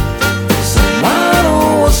 someone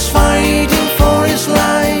who was fighting for his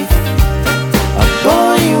life, a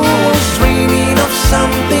boy who was dreaming of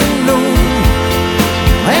something new.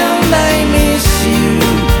 And I miss you,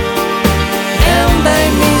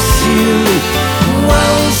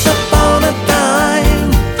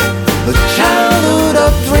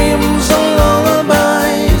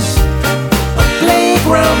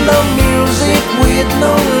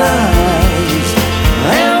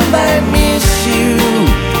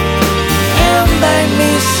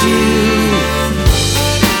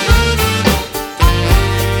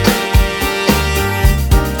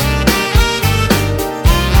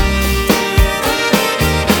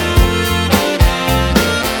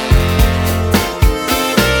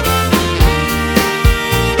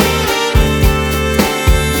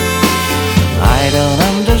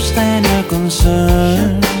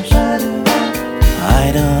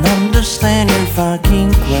 million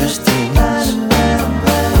fucking questions.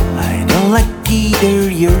 I don't like either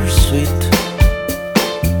your sweet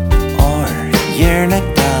or your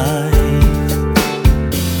necktie.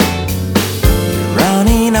 You're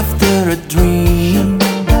running after a dream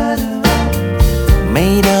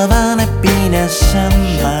made of unhappiness and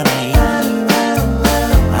money.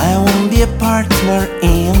 I won't be a partner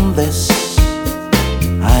in this.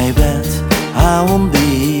 I bet I won't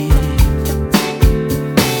be.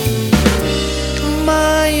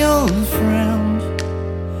 My old friend,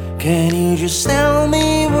 can you just tell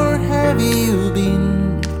me where have you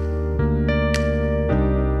been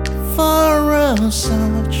for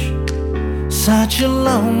such a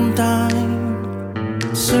long time?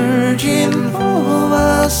 Searching for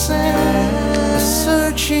myself,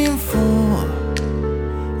 searching for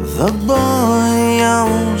the boy I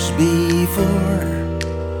was before.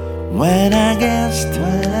 When I guessed,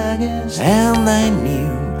 and I knew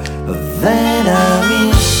that I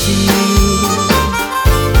miss you.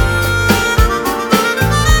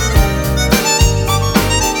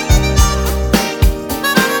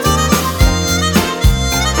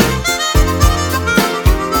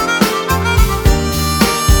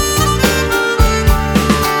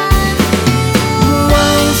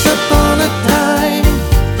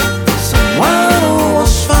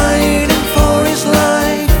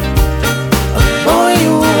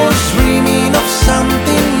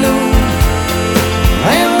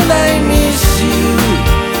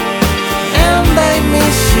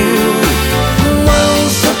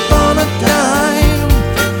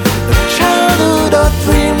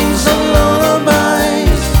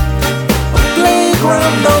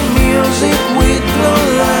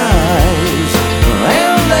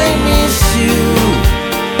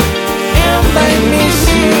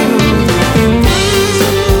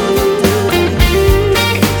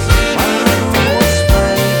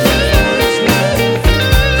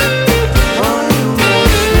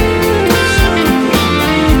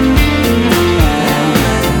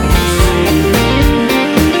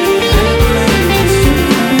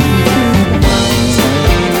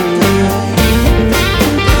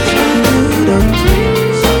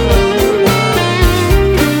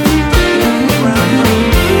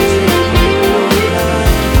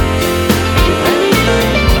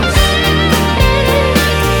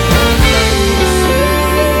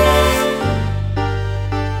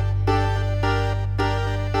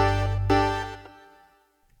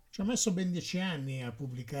 Messo ben 10 anni a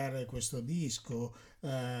pubblicare questo disco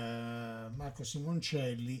Marco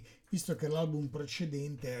Simoncelli, visto che l'album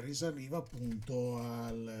precedente risaliva appunto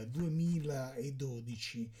al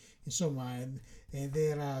 2012, insomma, ed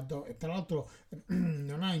era tra l'altro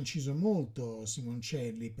non ha inciso molto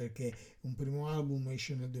Simoncelli, perché un primo album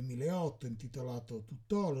esce nel 2008 intitolato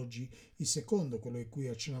Tuttology, il secondo, quello di cui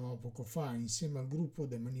accennavamo poco fa, insieme al gruppo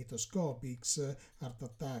The Magnetoscopics, Art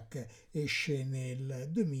Attack, esce nel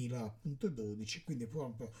 2012, quindi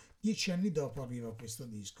proprio 10 anni dopo arriva questo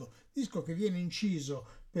disco che viene inciso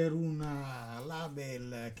per una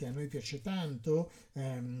label che a noi piace tanto,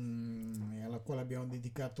 alla quale abbiamo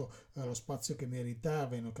dedicato lo spazio che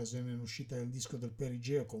meritava in occasione dell'uscita del disco del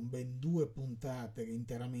Perigeo, con ben 2 puntate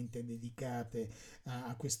interamente dedicate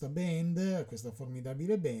a questa band, a questa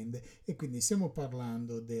formidabile band, e quindi stiamo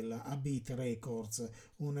parlando della Beat Records,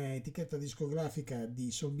 un'etichetta discografica di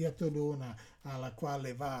Solbiatolona alla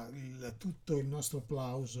quale va tutto il nostro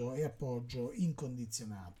applauso e appoggio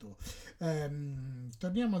incondizionato.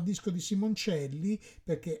 Torniamo al disco di Simoncelli,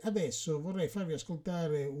 perché adesso vorrei farvi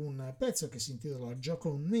ascoltare un pezzo che si intitola Joke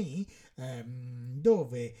on Me,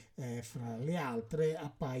 dove fra le altre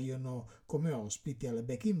appaiono come ospiti alle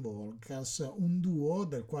backing vocals un duo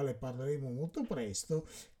del quale parleremo molto presto,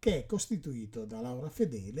 che è costituito da Laura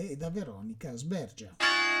Fedele e da Veronica Sbergia.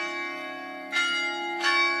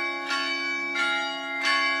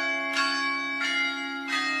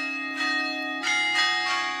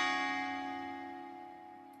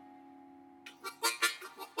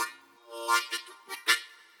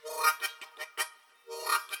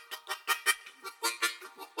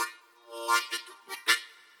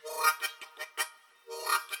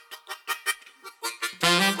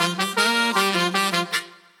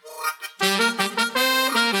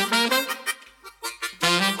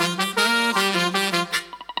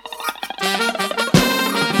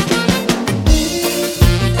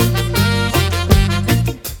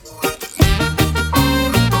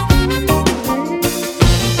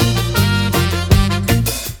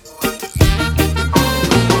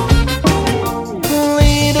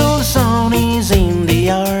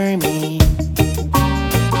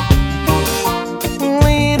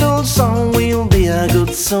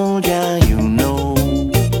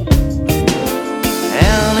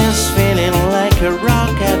 like a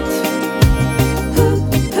rocket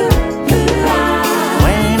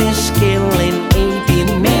when he's killing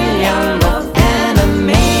 18 million of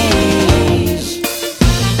enemies.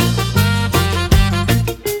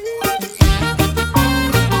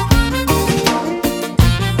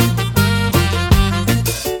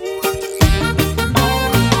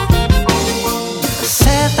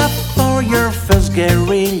 Set up for your first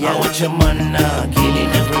guerrilla. I want your mana, killing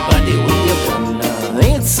everybody with your gun.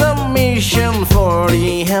 It's a mission for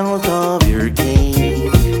the health of your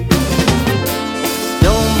game.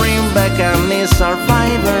 Don't bring back any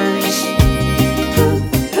survivors.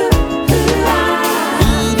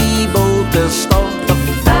 Be the boldest of the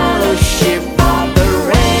fellowship of the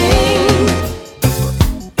rain.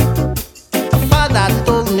 Father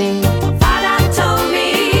told me,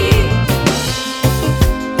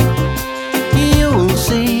 you will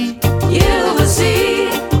see.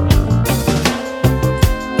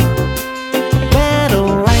 Better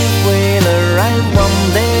life will arrive one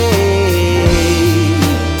day.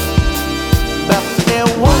 But there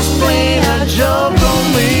was plenty a job on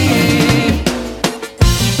me.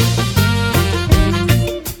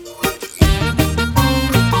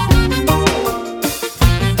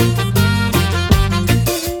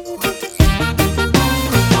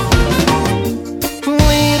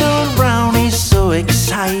 Little Brown is so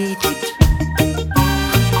excited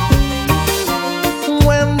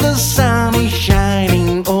when the sun is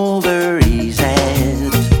shining over his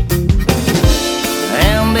head,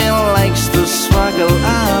 and he likes to struggle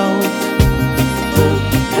out,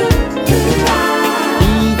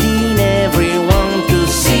 eating everyone to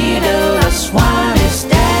see the last one is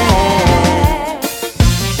dead.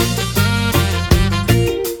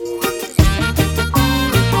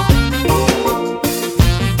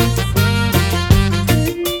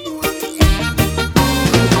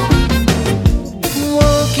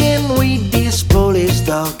 Walking with this police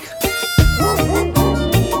dog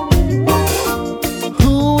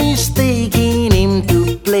who is taking him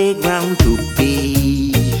to playground to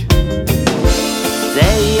pee.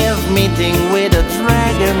 They have meeting with a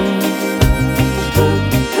dragon.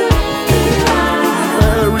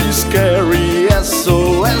 Very scary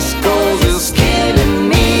SOS cause it's killing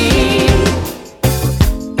me.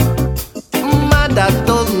 My dad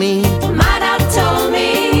told me,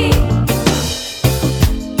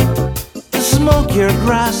 smoke your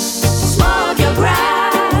grass.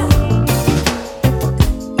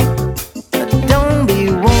 Don't be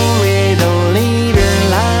worried, don't live your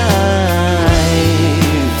life,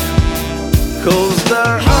 cause the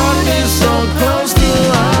heart is so close to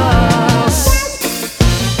us.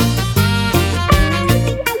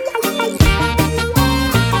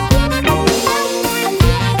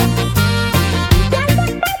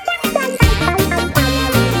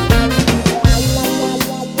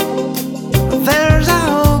 There's a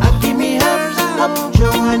hope, give me hope,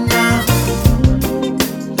 Joanna,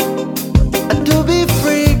 to be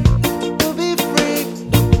free, to be free.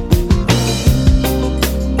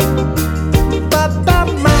 Papa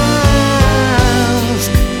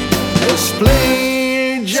Mask is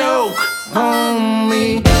playing a joke on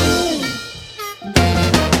me.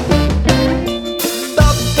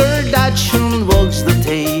 Dr. Dachshund wags the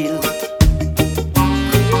tail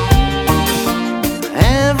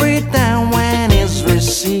every time when he's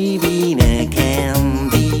receiving a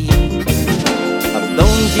candy.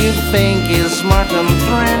 Don't you think he's smart and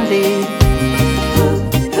trendy?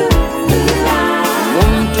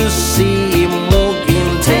 Want to see him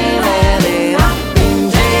walking tail and up in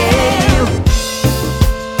jail.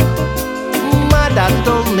 My dad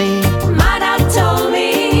told me,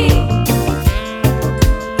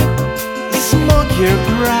 smoke your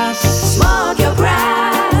grass.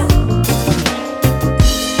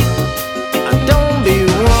 Don't be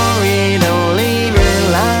worried, don't live your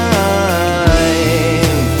life,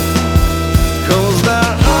 cause the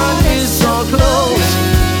heart is so close,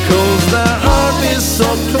 cause the heart is so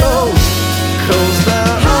close, cause the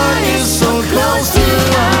heart is so close to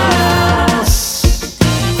us.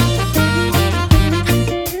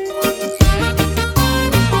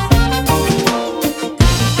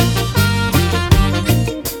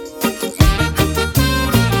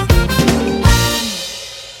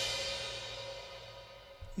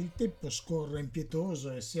 Il tempo scorre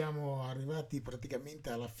impietoso e siamo arrivati praticamente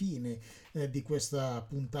alla fine di questa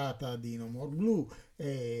puntata di No More Blue.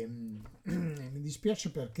 Mi dispiace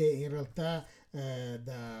perché in realtà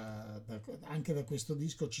anche da questo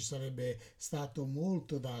disco ci sarebbe stato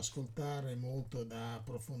molto da ascoltare, molto da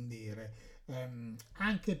approfondire.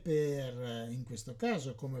 anche per, in questo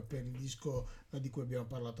caso, come per il disco di cui abbiamo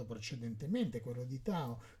parlato precedentemente, quello di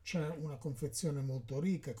Tao, c'è una confezione molto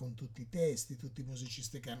ricca con tutti i testi, tutti i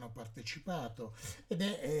musicisti che hanno partecipato, ed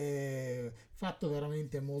è fatto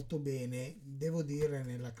veramente molto bene, devo dire,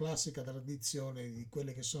 nella classica tradizione di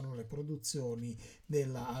quelle che sono le produzioni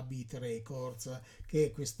della A-Beat Records, che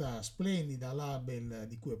è questa splendida label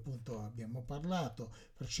di cui appunto abbiamo parlato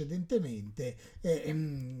precedentemente,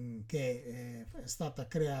 che è stata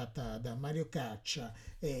creata da Mario Caccia,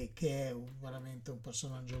 che è veramente un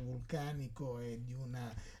personaggio vulcanico e di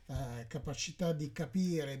una capacità di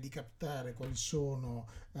capire, di captare quali sono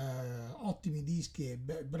ottimi dischi e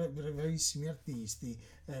bravissimi artisti,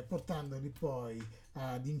 portandoli poi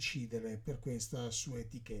ad incidere per questa sua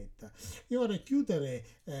etichetta. Io vorrei chiudere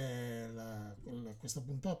questa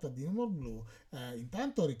puntata di Humor Blu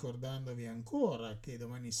intanto ricordandovi ancora che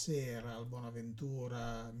domani sera al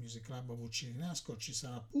Bonaventura Music Club a Bucirinasco ci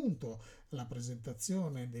sarà appunto la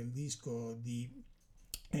presentazione del disco di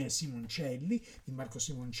Simoncelli, di Marco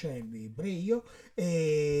Simoncelli, Breio,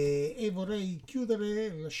 e vorrei chiudere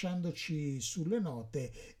lasciandoci sulle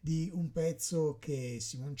note di un pezzo che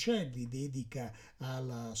Simoncelli dedica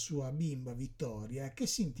alla sua bimba Vittoria, che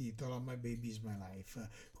si intitola My Baby Is My Life.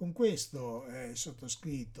 Con questo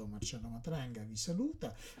sottoscritto Marcello Matranga vi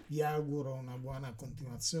saluta, vi auguro una buona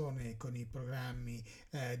continuazione con i programmi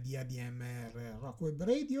di ADMR Rock Web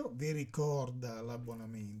Radio, vi ricorda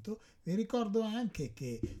l'abbonamento, vi ricordo anche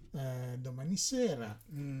che domani sera,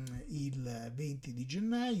 il 20 di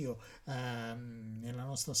gennaio, nella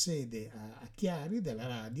nostra sede a Chiari della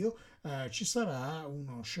radio, ci sarà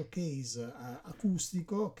uno showcase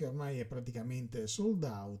acustico che ormai è praticamente sold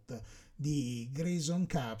out di Grayson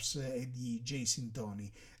Caps e di Jason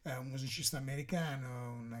Tony, un musicista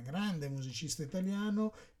americano, un grande musicista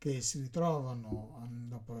italiano, che si ritrovano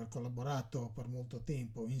dopo aver collaborato per molto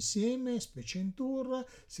tempo insieme, specie in tour,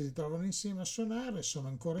 si ritrovano insieme a suonare, sono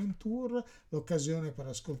ancora in tour, l'occasione per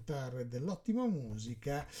ascoltare dell'ottima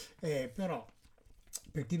musica, però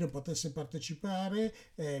per chi non potesse partecipare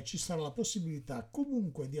ci sarà la possibilità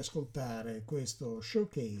comunque di ascoltare questo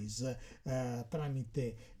showcase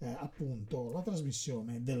tramite appunto la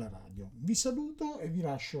trasmissione della radio. Vi saluto e vi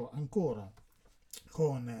lascio ancora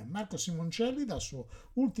con Marco Simoncelli dal suo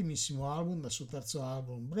ultimissimo album, dal suo terzo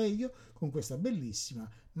album Breio, con questa bellissima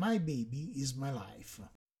My Baby Is My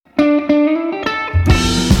Life.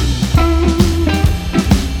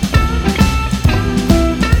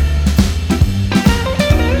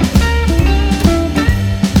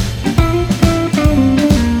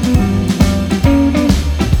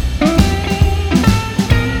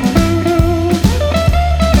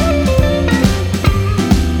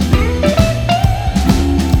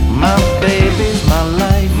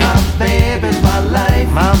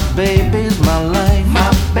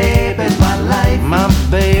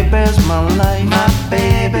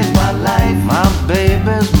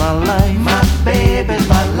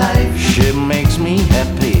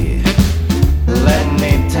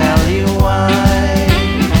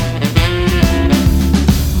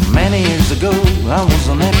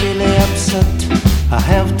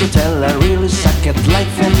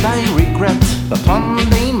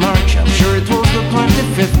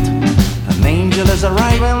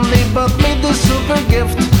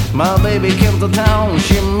 My baby came to town,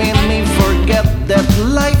 she made me forget that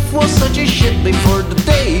life was such a shit before the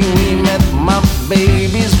day we met. My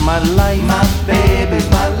baby's my life, my baby's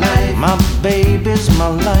my life, my baby's my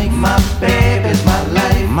life, my baby's my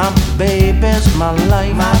life, my baby's my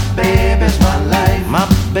life, my baby's my life, my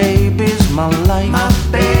baby's my life, my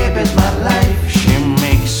baby's my life. She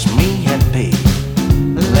makes me happy,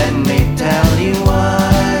 let me tell you why.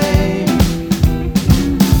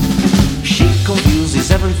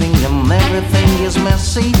 Everything and everything is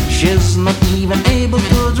messy. She's not even able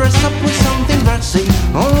to dress up with something dressy.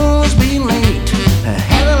 Always being late,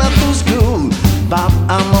 heading up to school. But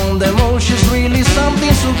among them all, she's really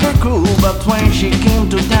something super cool. But when she came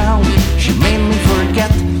to town, she made me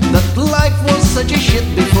forget that life was such a shit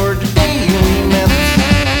before the day we met.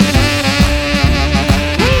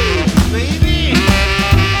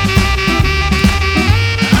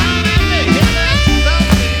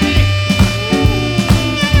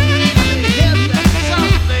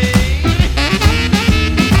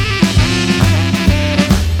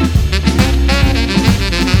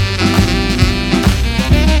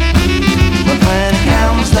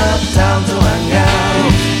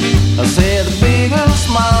 I see the biggest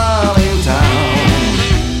smile in town.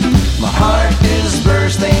 My heart is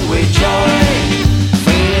bursting with joy,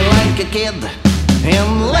 feeling like a kid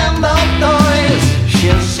in land of toys.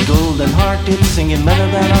 She's golden-hearted, singing better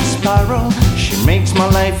than a sparrow. makes my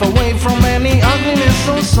life away from any ugliness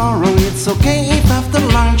or sorrow. It's okay if after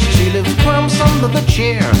lunch she leaves crumbs under the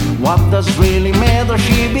chair. What does really matter?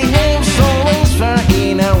 She behaves always fair.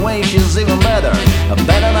 In her way she's even better,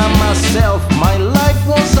 better than myself. My life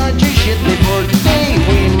was such a shit before the day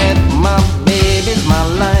we met. My baby's my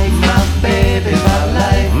life. My baby's my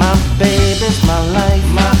life. My baby's my life.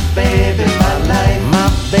 My baby's my life. My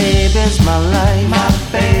baby's my life. My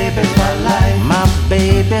baby's my life. My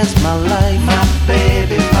baby's my life. My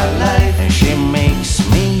baby's my life. And she makes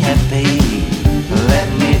me happy. Let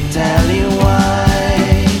me tell you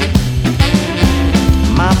why.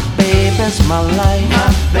 My baby's my life. My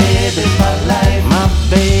baby's my life. My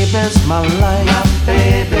baby's my life. My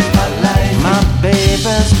baby's my life. My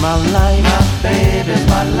baby's my life. My baby's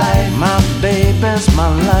my life. My baby's my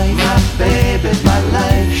life. My baby's my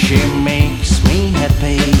life. She makes me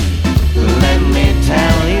happy. Let me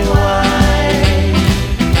tell you why.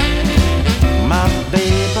 My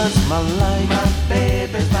baby's my life. My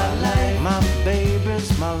baby's my life. My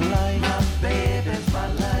baby's my life. My baby's my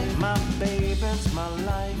life. My baby's my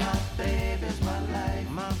life. My baby's my life.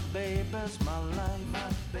 My baby's my life. My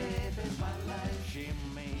baby's my life. She